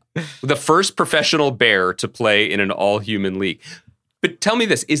 Yeah. The first professional bear to play in an all-human league. But tell me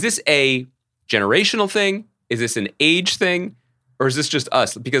this, is this a generational thing? Is this an age thing? Or is this just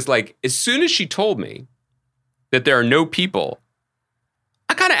us? Because like, as soon as she told me that there are no people,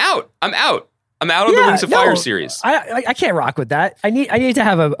 I'm kind of out. I'm out of the Wings of Fire series. I can't rock with that. I need to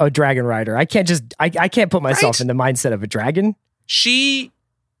have a dragon rider. I can't put myself in the mindset of a dragon. She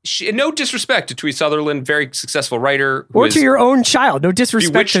no disrespect to Twee Sutherland, very successful writer. Or to your own child. No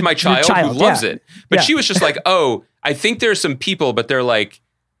disrespect bewitched to my child who loves it. But she was just like, oh, I think there's some people, but they're like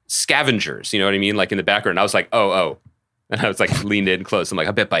scavengers. You know what I mean? Like in the background. I was like, oh. And I was like leaned in close. I'm like,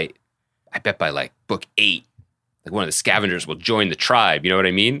 I bet by like book 8, like one of the scavengers will join the tribe. You know what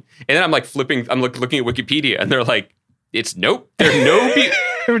I mean? And then I'm like looking at Wikipedia and they're like, it's nope. There are no people.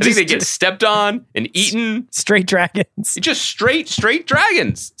 I think they get stepped on and eaten. Straight dragons. Just straight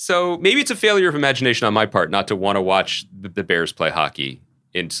dragons. So maybe it's a failure of imagination on my part not to want to watch the Bears play hockey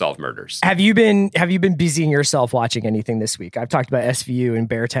and solve murders. Have you been busying yourself watching anything this week? I've talked about SVU and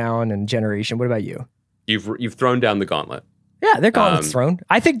Beartown and Generation. What about you? You've thrown down the gauntlet. Yeah, their gauntlet's thrown.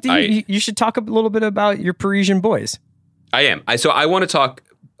 I think you should talk a little bit about your Parisian boys. I am. So I want to talk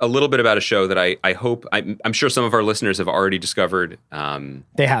a little bit about a show that I hope I'm sure some of our listeners have already discovered.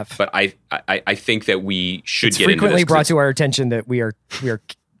 They have, but I think that we should it's get into this. Frequently brought to our attention that we are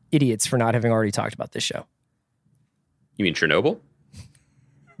idiots for not having already talked about this show. You mean Chernobyl?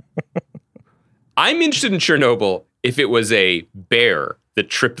 I'm interested in Chernobyl if it was a bear that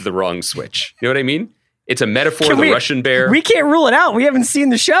tripped the wrong switch. You know what I mean? It's a metaphor of the Russian bear. We can't rule it out. We haven't seen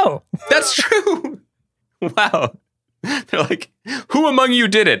the show. That's true. Wow. They're like, who among you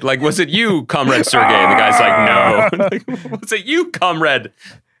did it? Like, was it you, Comrade Sergei? And the guy's like, no. Like, was it you, Comrade?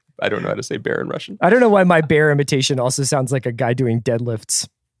 I don't know how to say bear in Russian. I don't know why my bear imitation also sounds like a guy doing deadlifts.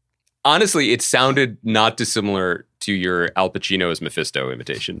 Honestly, it sounded not dissimilar to your Al Pacino's Mephisto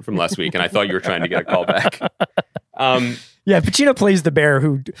imitation from last week, and I thought you were trying to get a call back. Yeah, Pacino plays the bear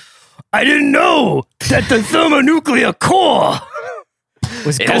who... I didn't know that the thermonuclear core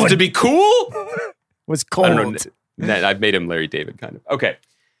was it has to be cool? Was cold. I don't know. I've made him Larry David, kind of. Okay.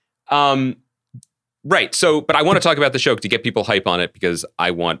 Right. So, but I want to talk about the show to get people hype on it because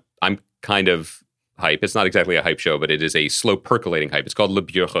I'm kind of hype. It's not exactly a hype show, but it is a slow percolating hype. It's called Le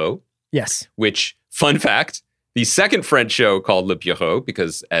Bureau. Yes. Which, fun fact, the second French show called Le Bureau,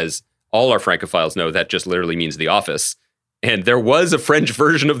 because as all our Francophiles know, that just literally means The Office, And there was a French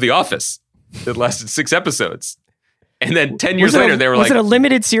version of The Office that lasted 6 episodes. And then 10 years later, they were like... Was it a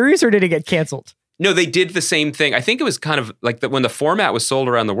limited series or did it get canceled? No, they did the same thing. I think it was kind of like when the format was sold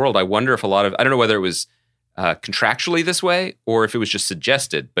around the world, I wonder if I don't know whether it was contractually this way or if it was just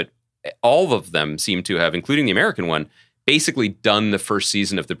suggested, but all of them seem to have, including the American one, basically done the first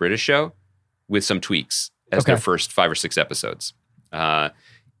season of the British show with some tweaks as their first 5 or 6 episodes.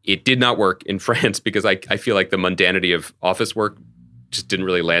 It did not work in France because I feel like the mundanity of office work just didn't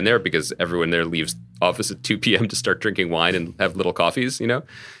really land there because everyone there leaves office at 2 p.m. to start drinking wine and have little coffees, you know?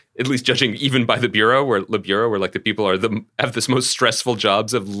 At least judging even by the Bureau, where like the people have this most stressful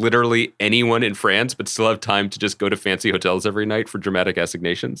jobs of literally anyone in France, but still have time to just go to fancy hotels every night for dramatic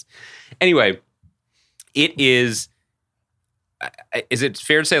assignations. Anyway, it is it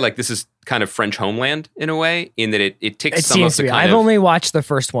fair to say like this is kind of French Homeland in a way, in that it ticks some of the kind I've only watched the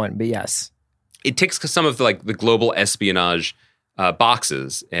first one, but yes. It ticks some of the global espionage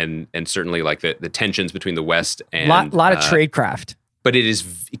boxes and certainly like the tensions between the West and... lot of tradecraft. But it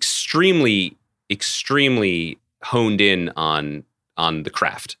is extremely, extremely honed in on the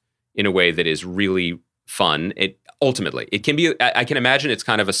craft in a way that is really fun. Ultimately, it can be, I can imagine it's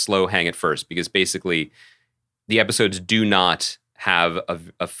kind of a slow hang at first because basically the episodes do not have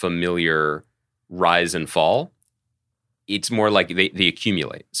a familiar rise and fall. It's more like they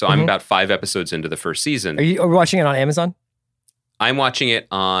accumulate. So I'm about 5 episodes into the first season. Are you watching it on Amazon? I'm watching it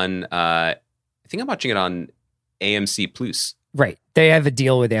on, I think I'm watching it on AMC Plus. Right. They have a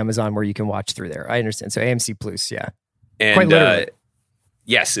deal with Amazon where you can watch through there. I understand. So AMC Plus, yeah. And, quite literally.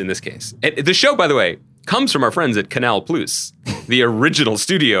 Yes, in this case. And the show, by the way, comes from our friends at Canal Plus, the original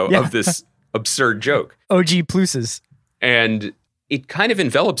studio of this absurd joke. OG Pluses. And it kind of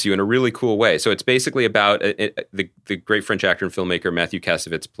envelops you in a really cool way. So it's basically about the great French actor and filmmaker Matthew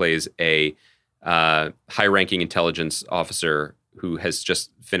Kassovitz plays a high-ranking intelligence officer who has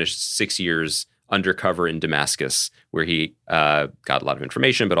just finished 6 years undercover in Damascus, where he got a lot of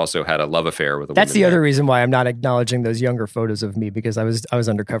information, but also had a love affair with a woman. That's the other reason why I'm not acknowledging those younger photos of me, because I was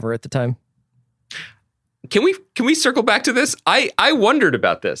undercover at the time. Can we circle back to this? I wondered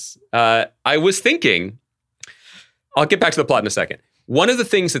about this. I was thinking, I'll get back to the plot in a second. One of the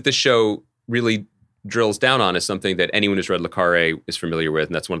things that this show really drills down on is something that anyone who's read Le Carré is familiar with,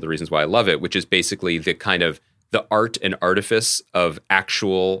 and that's one of the reasons why I love it, which is basically the kind of the art and artifice of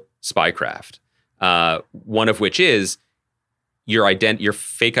actual spycraft. One of which is your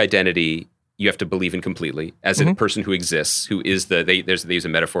fake identity. You have to believe in completely as a person who exists, who is they use a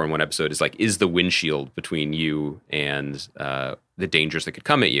metaphor in one episode is the windshield between you and the dangers that could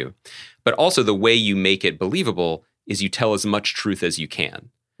come at you. But also the way you make it believable is you tell as much truth as you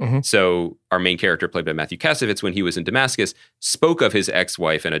can. So our main character, played by Matthew Kassovitz, when he was in Damascus, spoke of his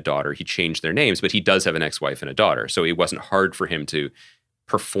ex-wife and a daughter. He changed their names, but he does have an ex-wife and a daughter. So it wasn't hard for him to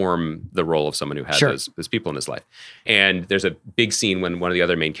perform the role of someone who had those people in his life. And there's a big scene when one of the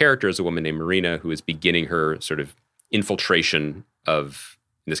other main characters, a woman named Marina, who is beginning her sort of infiltration of,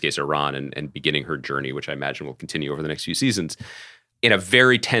 in this case, Iran, and beginning her journey, which I imagine will continue over the next few seasons, in a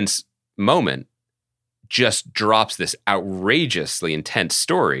very tense moment, just drops this outrageously intense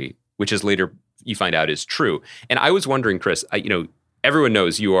story, which is later you find out is true. And I was wondering, Chris, everyone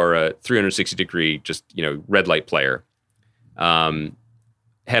knows you are a 360-degree, just, red light player.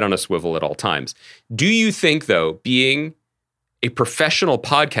 Head on a swivel at all times. Do you think, though, being a professional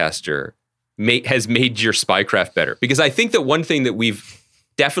podcaster has made your spycraft better? Because I think that one thing that we've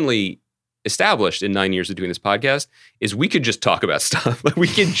definitely established in 9 years of doing this podcast is we could just talk about stuff. Like we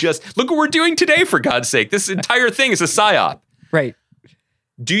can just look what we're doing today, for God's sake. This entire thing is a psyop. Right.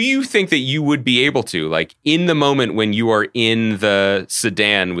 Do you think that you would be able to, like in the moment when you are in the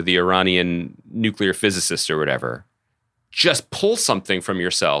sedan with the Iranian nuclear physicist or whatever, just pull something from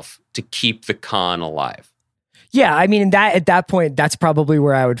yourself to keep the con alive? Yeah, I mean, at that point, that's probably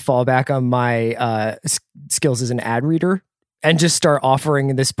where I would fall back on my skills as an ad reader and just start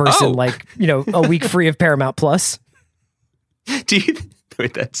offering this person a week free of Paramount Plus.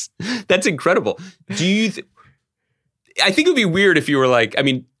 Wait, that's incredible. I think it would be weird if you were like,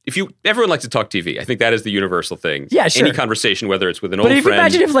 everyone likes to talk TV. I think that is the universal thing. Yeah, sure. Any conversation, whether it's with an old friend. But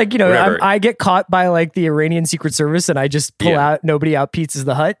imagine if I get caught by the Iranian Secret Service and I just pull out Nobody Out Pizza's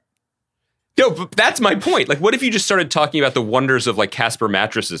the Hut. No, but that's my point. Like, what if you just started talking about the wonders of Casper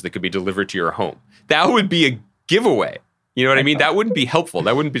mattresses that could be delivered to your home? That would be a giveaway. You know what I mean? That wouldn't be helpful.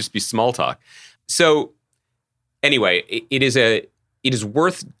 That wouldn't just be small talk. So anyway, it is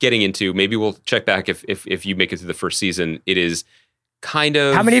worth getting into. Maybe we'll check back if you make it to the first season. It is kind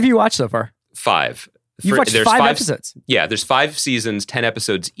of... How many have you watched so far? 5. You've watched 5 episodes? Yeah, there's 5 seasons, 10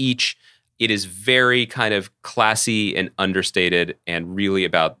 episodes each. it is very kind of classy and understated and really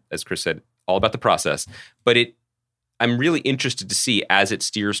about, as Chris said, all about the process. But I'm really interested to see, as it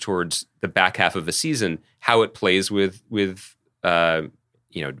steers towards the back half of a season, how it plays with with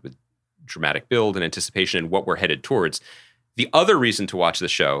dramatic build and anticipation and what we're headed towards. The other reason to watch the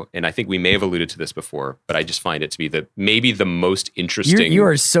show, and I think we may have alluded to this before, but I just find it to be maybe the most interesting. You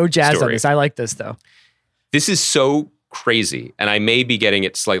are so jazzed story. on this. I like this though. This is so crazy, and I may be getting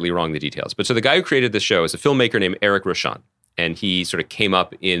it slightly wrong, the details. But so the guy who created this show is a filmmaker named Eric Rochon, and he sort of came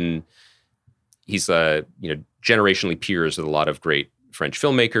up he's generationally peers with a lot of great French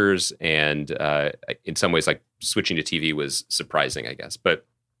filmmakers, and in some ways, like switching to TV was surprising, I guess. But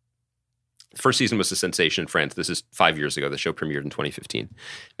the first season was a sensation in France. This is 5 years ago. The show premiered in 2015.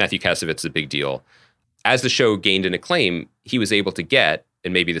 Matthew Kassovitz is a big deal. As the show gained in acclaim, he was able to get,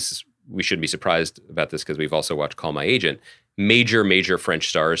 and maybe we shouldn't be surprised about this because we've also watched Call My Agent, major French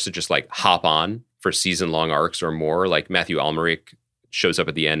stars to just like hop on for season-long arcs or more. Like Matthew Almeric shows up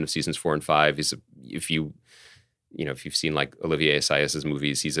at the end of seasons 4 and 5. If you've seen like Olivier Assayas's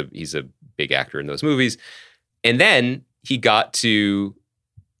movies, he's a big actor in those movies. And then he got to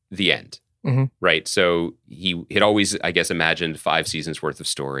the end. Mm-hmm. Right. So he had always, I guess, imagined 5 seasons worth of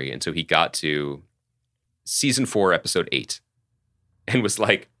story. And so he got to season 4, episode 8 and was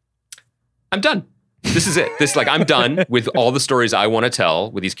like, I'm done. This is it. I'm done with all the stories I want to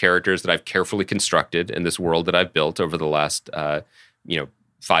tell with these characters that I've carefully constructed in this world that I've built over the last,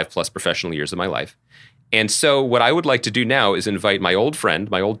 5+ professional years of my life. And so what I would like to do now is invite my old friend,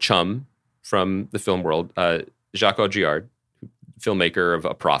 my old chum from the film world, Jacques Augiard, filmmaker of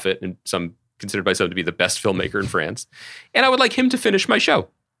A Prophet and considered by some to be the best filmmaker in France. And I would like him to finish my show.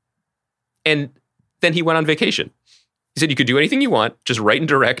 And then he went on vacation. He said, you could do anything you want, just write and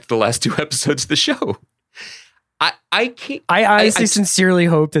direct the last 2 episodes of the show. I can't. I honestly sincerely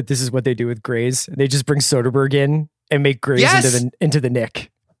hope that this is what they do with Grey's. They just bring Soderbergh in and make Grey's into the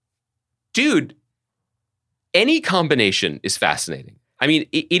Nick. Dude, any combination is fascinating. I mean,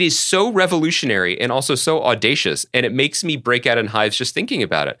 it is so revolutionary and also so audacious, and it makes me break out in hives just thinking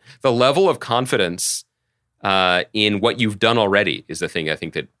about it. The level of confidence in what you've done already is the thing I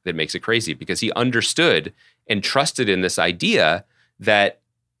think that makes it crazy, because he understood and trusted in this idea that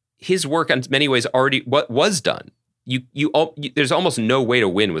his work in many ways already what was done. There's almost no way to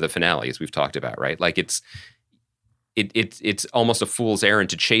win with a finale, as we've talked about, right? Like it's almost a fool's errand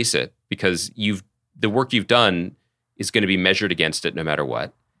to chase it, because the work you've done is going to be measured against it no matter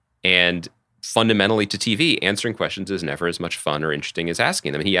what. And fundamentally to TV, answering questions is never as much fun or interesting as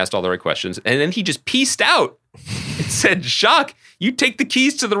asking them. And he asked all the right questions, and then he just pieced out and said, Jacques, you take the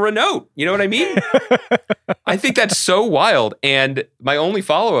keys to the Renault. You know what I mean? I think that's so wild. And my only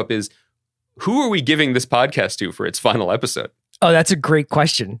follow-up is, who are we giving this podcast to for its final episode? Oh, that's a great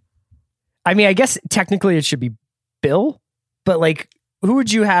question. I mean, I guess technically it should be Bill, but like, who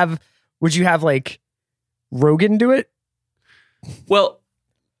would you have? Would you have like Rogan do it? Well,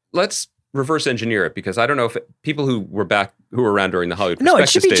 let's reverse engineer it, because I don't know if people who were around during the Hollywood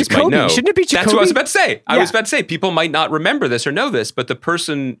Prospectus days Jacoby. might know. Shouldn't it be Jacoby? That's what I was about to say. I was about to say, people might not remember this or know this, but the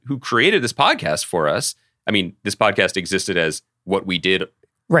person who created this podcast for us, I mean, this podcast existed as what we did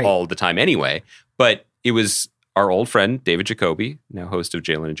all the time anyway, but it was our old friend, David Jacoby, now host of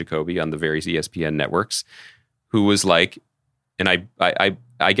Jalen and Jacoby on the various ESPN networks, who was like, and I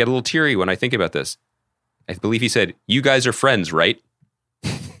get a little teary when I think about this. I believe he said, you guys are friends, right?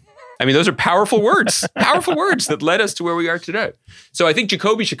 I mean, those are powerful words that led us to where we are today. So I think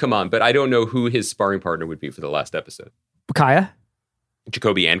Jacoby should come on, but I don't know who his sparring partner would be for the last episode. Kaya?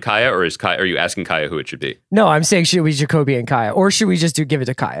 Jacoby and Kaya, or are you asking Kaya who it should be? No, I'm saying should we Jacoby and Kaya, or should we just give it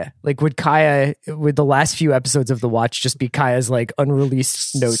to Kaya? Like, would the last few episodes of The Watch just be Kaya's like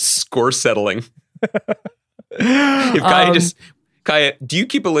unreleased notes? Score settling. If Kaya, do you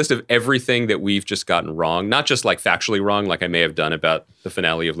keep a list of everything that we've just gotten wrong? Not just like factually wrong, like I may have done about the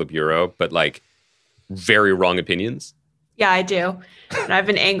finale of Le Bureau, but like very wrong opinions? Yeah, I do. And I've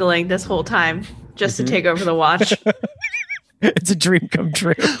been angling this whole time just to take over The Watch. It's a dream come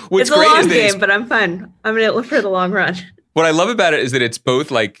true. What's it's a long game, but I'm fun. I'm in it for the long run. What I love about it is that it's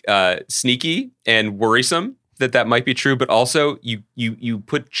both like sneaky and worrisome that might be true, but also you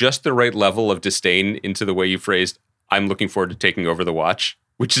put just the right level of disdain into the way you phrased, I'm looking forward to taking over The Watch,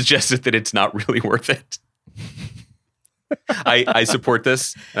 which suggested that it's not really worth it. I support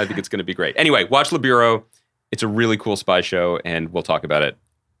this. I think it's going to be great. Anyway, watch Le Bureau. It's a really cool spy show, and we'll talk about it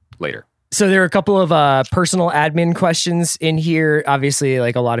later. So there are a couple of personal admin questions in here. Obviously,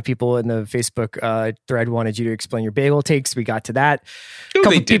 like a lot of people in the Facebook thread wanted you to explain your bagel takes. We got to that. No,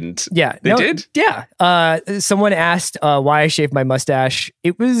 they didn't. They did? Yeah. Someone asked why I shaved my mustache.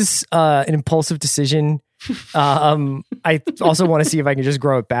 It was an impulsive decision. I also want to see if I can just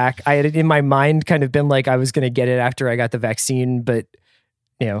grow it back. I had in my mind kind of been like I was going to get it after I got the vaccine, but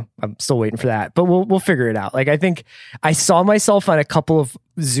I'm still waiting for that, but we'll figure it out. Like, I think I saw myself on a couple of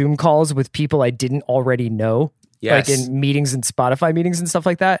Zoom calls with people I didn't already know, like in meetings and Spotify meetings and stuff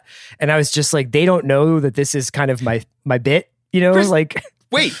like that. And I was just like, they don't know that this is kind of my bit, Chris, like.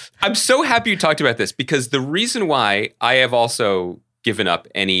 Wait, I'm so happy you talked about this, because the reason why I have also given up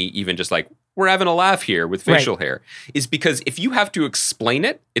any, even just like, we're having a laugh here with facial hair, is because if you have to explain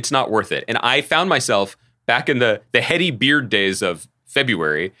it, it's not worth it. And I found myself back in the heady beard days of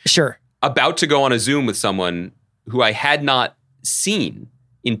February, about to go on a Zoom with someone who I had not seen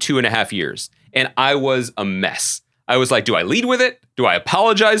in 2.5 years. And I was a mess. I was like, do I lead with it? Do I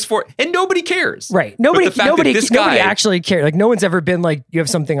apologize for it? And nobody cares. Right. Nobody actually cares. Like, no one's ever been like, you have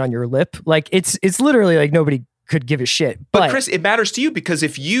something on your lip. Like, it's literally like nobody could give a shit. But Chris, it matters to you, because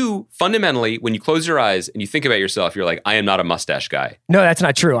if you fundamentally, when you close your eyes and you think about yourself, you're like, I am not a mustache guy. No, that's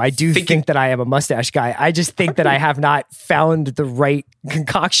not true. I do think that I am a mustache guy. I just think that I have not found the right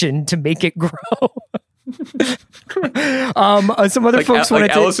concoction to make it grow. Some other folks wanted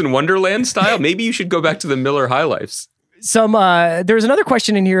like Alice in Wonderland style. Maybe you should go back to the Miller High Lifes. There's another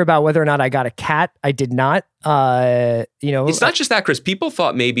question in here about whether or not I got a cat. I did not. It's not just that, Chris. People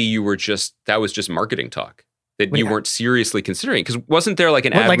thought maybe you were that was just marketing talk. That you weren't seriously considering, because wasn't there like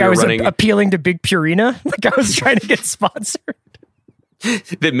an ad like we I were was running appealing to Big Purina, like I was trying to get sponsored.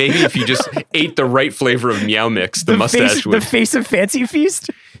 That maybe if you just ate the right flavor of Meow Mix, the mustache would. The face of Fancy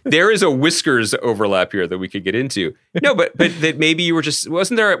Feast. There is a whiskers overlap here that we could get into. No, but that maybe you were just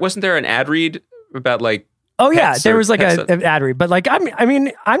wasn't there an ad read about like. Oh yeah, there was like an ad read, but like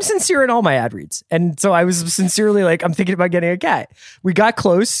I'm sincere in all my ad reads, and so I was sincerely like, I'm thinking about getting a cat. We got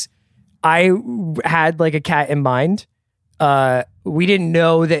close. I had like a cat in mind. We didn't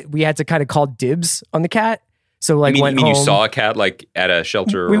know that we had to kind of call dibs on the cat. So like, you saw a cat like at a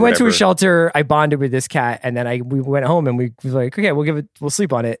shelter? We went to a shelter. I bonded with this cat, and then we went home and we was like, okay, we'll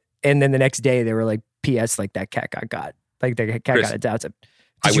sleep on it. And then the next day they were like, P.S. like that cat got like the cat got adopted.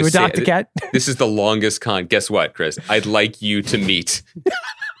 Did you adopt the cat? This is the longest con. Guess what, Chris? I'd like you to meet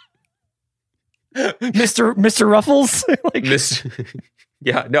Mr. Ruffles. Like,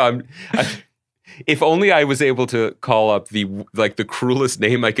 yeah, no, if only I was able to call up the cruelest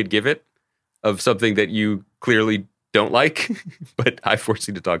name I could give it of something that you clearly don't like, but I forced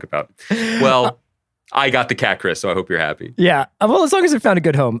you to talk about. Well, I got the cat, Chris, so I hope you're happy. Yeah. Well, as long as it found a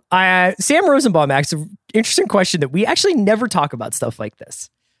good home. Sam Rosenbaum asked an interesting question that we actually never talk about stuff like this.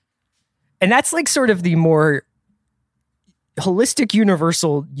 And that's like sort of the more holistic,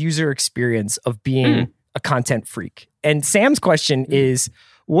 universal user experience of being a content freak. And Sam's question is,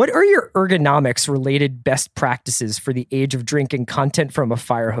 what are your ergonomics related best practices for the age of drinking content from a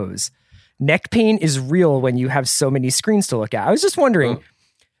fire hose? Neck pain is real when you have so many screens to look at. I was just wondering,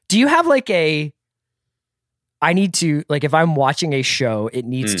 do you have like I need to, like, if I'm watching a show, it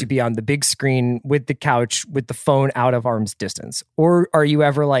needs to be on the big screen with the couch, with the phone out of arm's distance? Or are you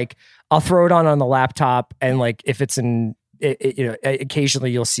ever like, I'll throw it on the laptop, and like, if it's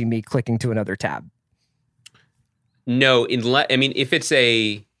occasionally you'll see me clicking to another tab? No, if it's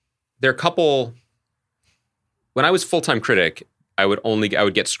there are a couple. When I was full-time critic, I would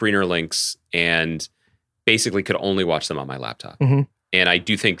get screener links and basically could only watch them on my laptop. Mm-hmm. And I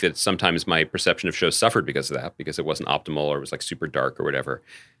do think that sometimes my perception of shows suffered because of that, because it wasn't optimal or it was like super dark or whatever.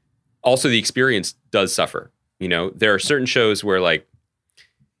 Also, the experience does suffer. There are certain shows where like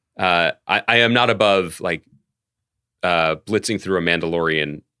I am not above like blitzing through a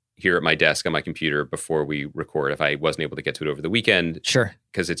Mandalorian here at my desk on my computer before we record if I wasn't able to get to it over the weekend. Sure.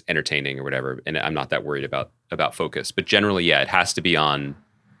 Because it's entertaining or whatever. And I'm not that worried about focus. But generally, yeah, it has to be on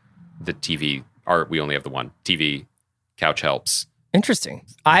the TV. We only have the one. TV, couch helps. Interesting.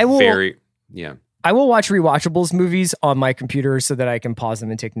 I will watch rewatchables movies on my computer so that I can pause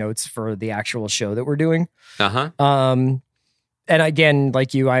them and take notes for the actual show that we're doing. Uh-huh. And again,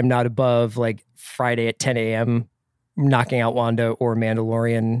 like you, I'm not above like Friday at 10 a.m. knocking out Wanda or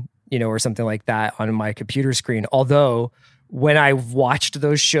Mandalorian, or something like that on my computer screen. Although when I've watched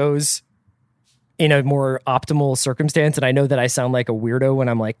those shows in a more optimal circumstance, and I know that I sound like a weirdo when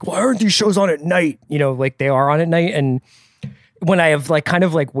I'm like, why aren't these shows on at night? Like they are on at night. And when I have like kind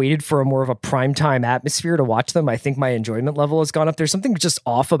of like waited for a more of a primetime atmosphere to watch them, I think my enjoyment level has gone up. There's something just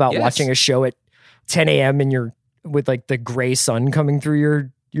off about watching a show at 10 a.m. and with like the gray sun coming through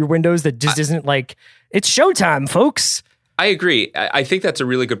your windows that just isn't like, it's showtime, folks. I agree. I think that's a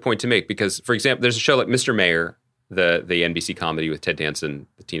really good point to make because, for example, there's a show like Mr. Mayor, the NBC comedy with Ted Danson,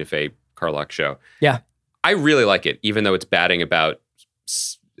 the Tina Fey Carlock show. Yeah. I really like it, even though it's batting about,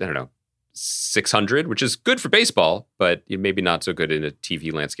 600, which is good for baseball, but maybe not so good in a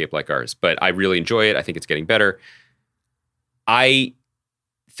TV landscape like ours. But I really enjoy it. I think it's getting better. I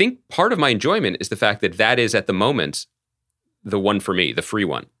think part of my enjoyment is the fact that is at the moment the one for me, the free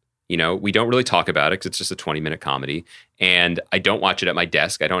one. We don't really talk about it because it's just a 20-minute comedy, and I don't watch it at my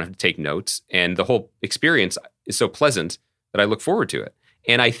desk. I don't have to take notes, and the whole experience is so pleasant that I look forward to it.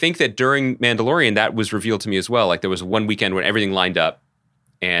 And I think that during Mandalorian, that was revealed to me as well. Like there was one weekend when everything lined up,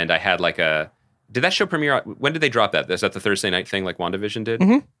 and I had did that show premiere? When did they drop that? Is that the Thursday night thing like WandaVision did?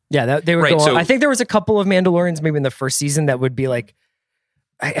 Mm-hmm. Yeah, they were right, going. I think there was a couple of Mandalorians maybe in the first season that would be like,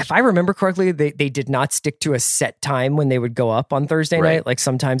 if I remember correctly, they did not stick to a set time when they would go up on Thursday night. Like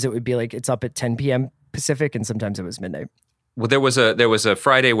sometimes it would be like it's up at 10 p.m. Pacific, and sometimes it was midnight. Well, there was a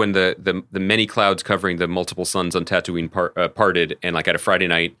Friday when the many clouds covering the multiple suns on Tatooine parted, and like I had a Friday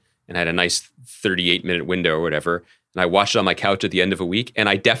night and had a nice 38-minute window or whatever, and I watched it on my couch at the end of a week, and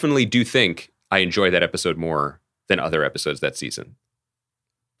I definitely do think I enjoy that episode more than other episodes that season.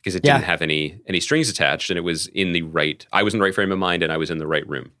 Because it didn't have any strings attached, and it was I was in the right frame of mind, and I was in the right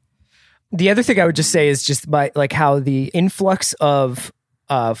room. The other thing I would just say is just like how the influx of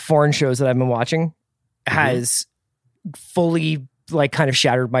foreign shows that I've been watching has fully like kind of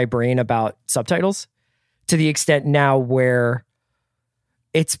shattered my brain about subtitles to the extent now where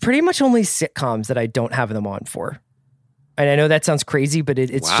it's pretty much only sitcoms that I don't have them on for. And I know that sounds crazy, but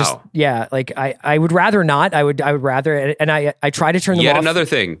it's just, like I would rather not. I would rather, and I try to turn them off. Yet another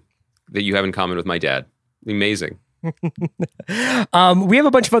thing that you have in common with my dad. Amazing. We have a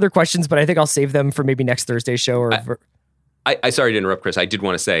bunch of other questions, but I think I'll save them for maybe next Thursday's show. I sorry to interrupt, Chris. I did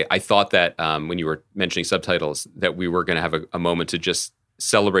want to say, I thought that when you were mentioning subtitles, that we were going to have a moment to just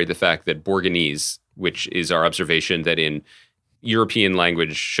celebrate the fact that Borgonese, which is our observation that in European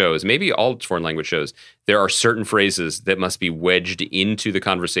language shows, maybe all foreign language shows, there are certain phrases that must be wedged into the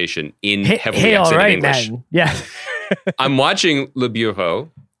conversation in heavily accented English. Man. Yeah. I'm watching Le Bureau,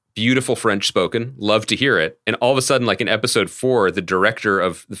 beautiful French spoken, love to hear it. And all of a sudden, like in episode 4, the director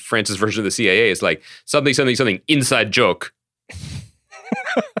of France's version of the CIA is like, something, inside joke.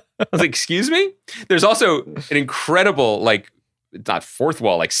 I was like, excuse me? There's also an incredible, like, not fourth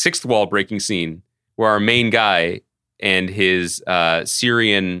wall, like sixth wall breaking scene where our main guy and his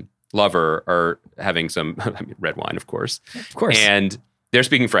Syrian lover are having some red wine, of course. Of course. And they're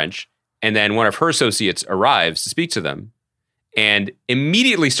speaking French. And then one of her associates arrives to speak to them and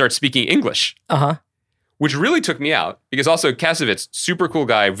immediately starts speaking English. Uh-huh. Which really took me out because also Cassavetes, super cool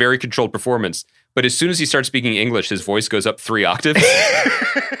guy, very controlled performance. But as soon as he starts speaking English, his voice goes up 3 octaves.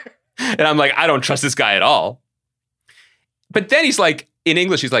 And I'm like, I don't trust this guy at all. But then he's like, in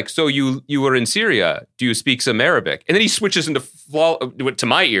English, he's like, so you were in Syria. Do you speak some Arabic? And then he switches into what to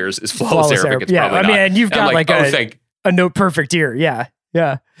my ears is flawless Arabic. It's probably not. And you've got like a note perfect ear. Yeah.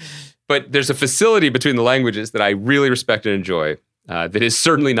 Yeah. But there's a facility between the languages that I really respect and enjoy that is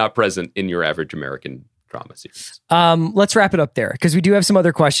certainly not present in your average American drama series. Let's wrap it up there because we do have some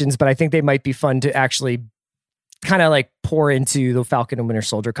other questions, but I think they might be fun to actually kind of like pour into the Falcon and Winter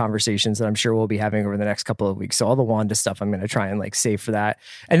Soldier conversations that I'm sure we'll be having over the next couple of weeks. So all the Wanda stuff, I'm going to try and like save for that.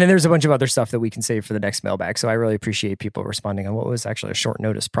 And then there's a bunch of other stuff that we can save for the next mailbag. So I really appreciate people responding on what was actually a short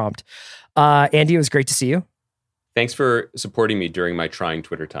notice prompt. Andy, it was great to see you. Thanks for supporting me during my trying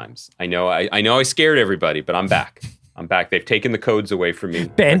Twitter times. I know I scared everybody, but I'm back. I'm back. They've taken the codes away from me.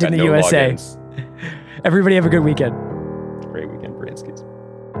 Banned in the USA. Logins. Everybody have a good weekend. Great weekend, Bransky's.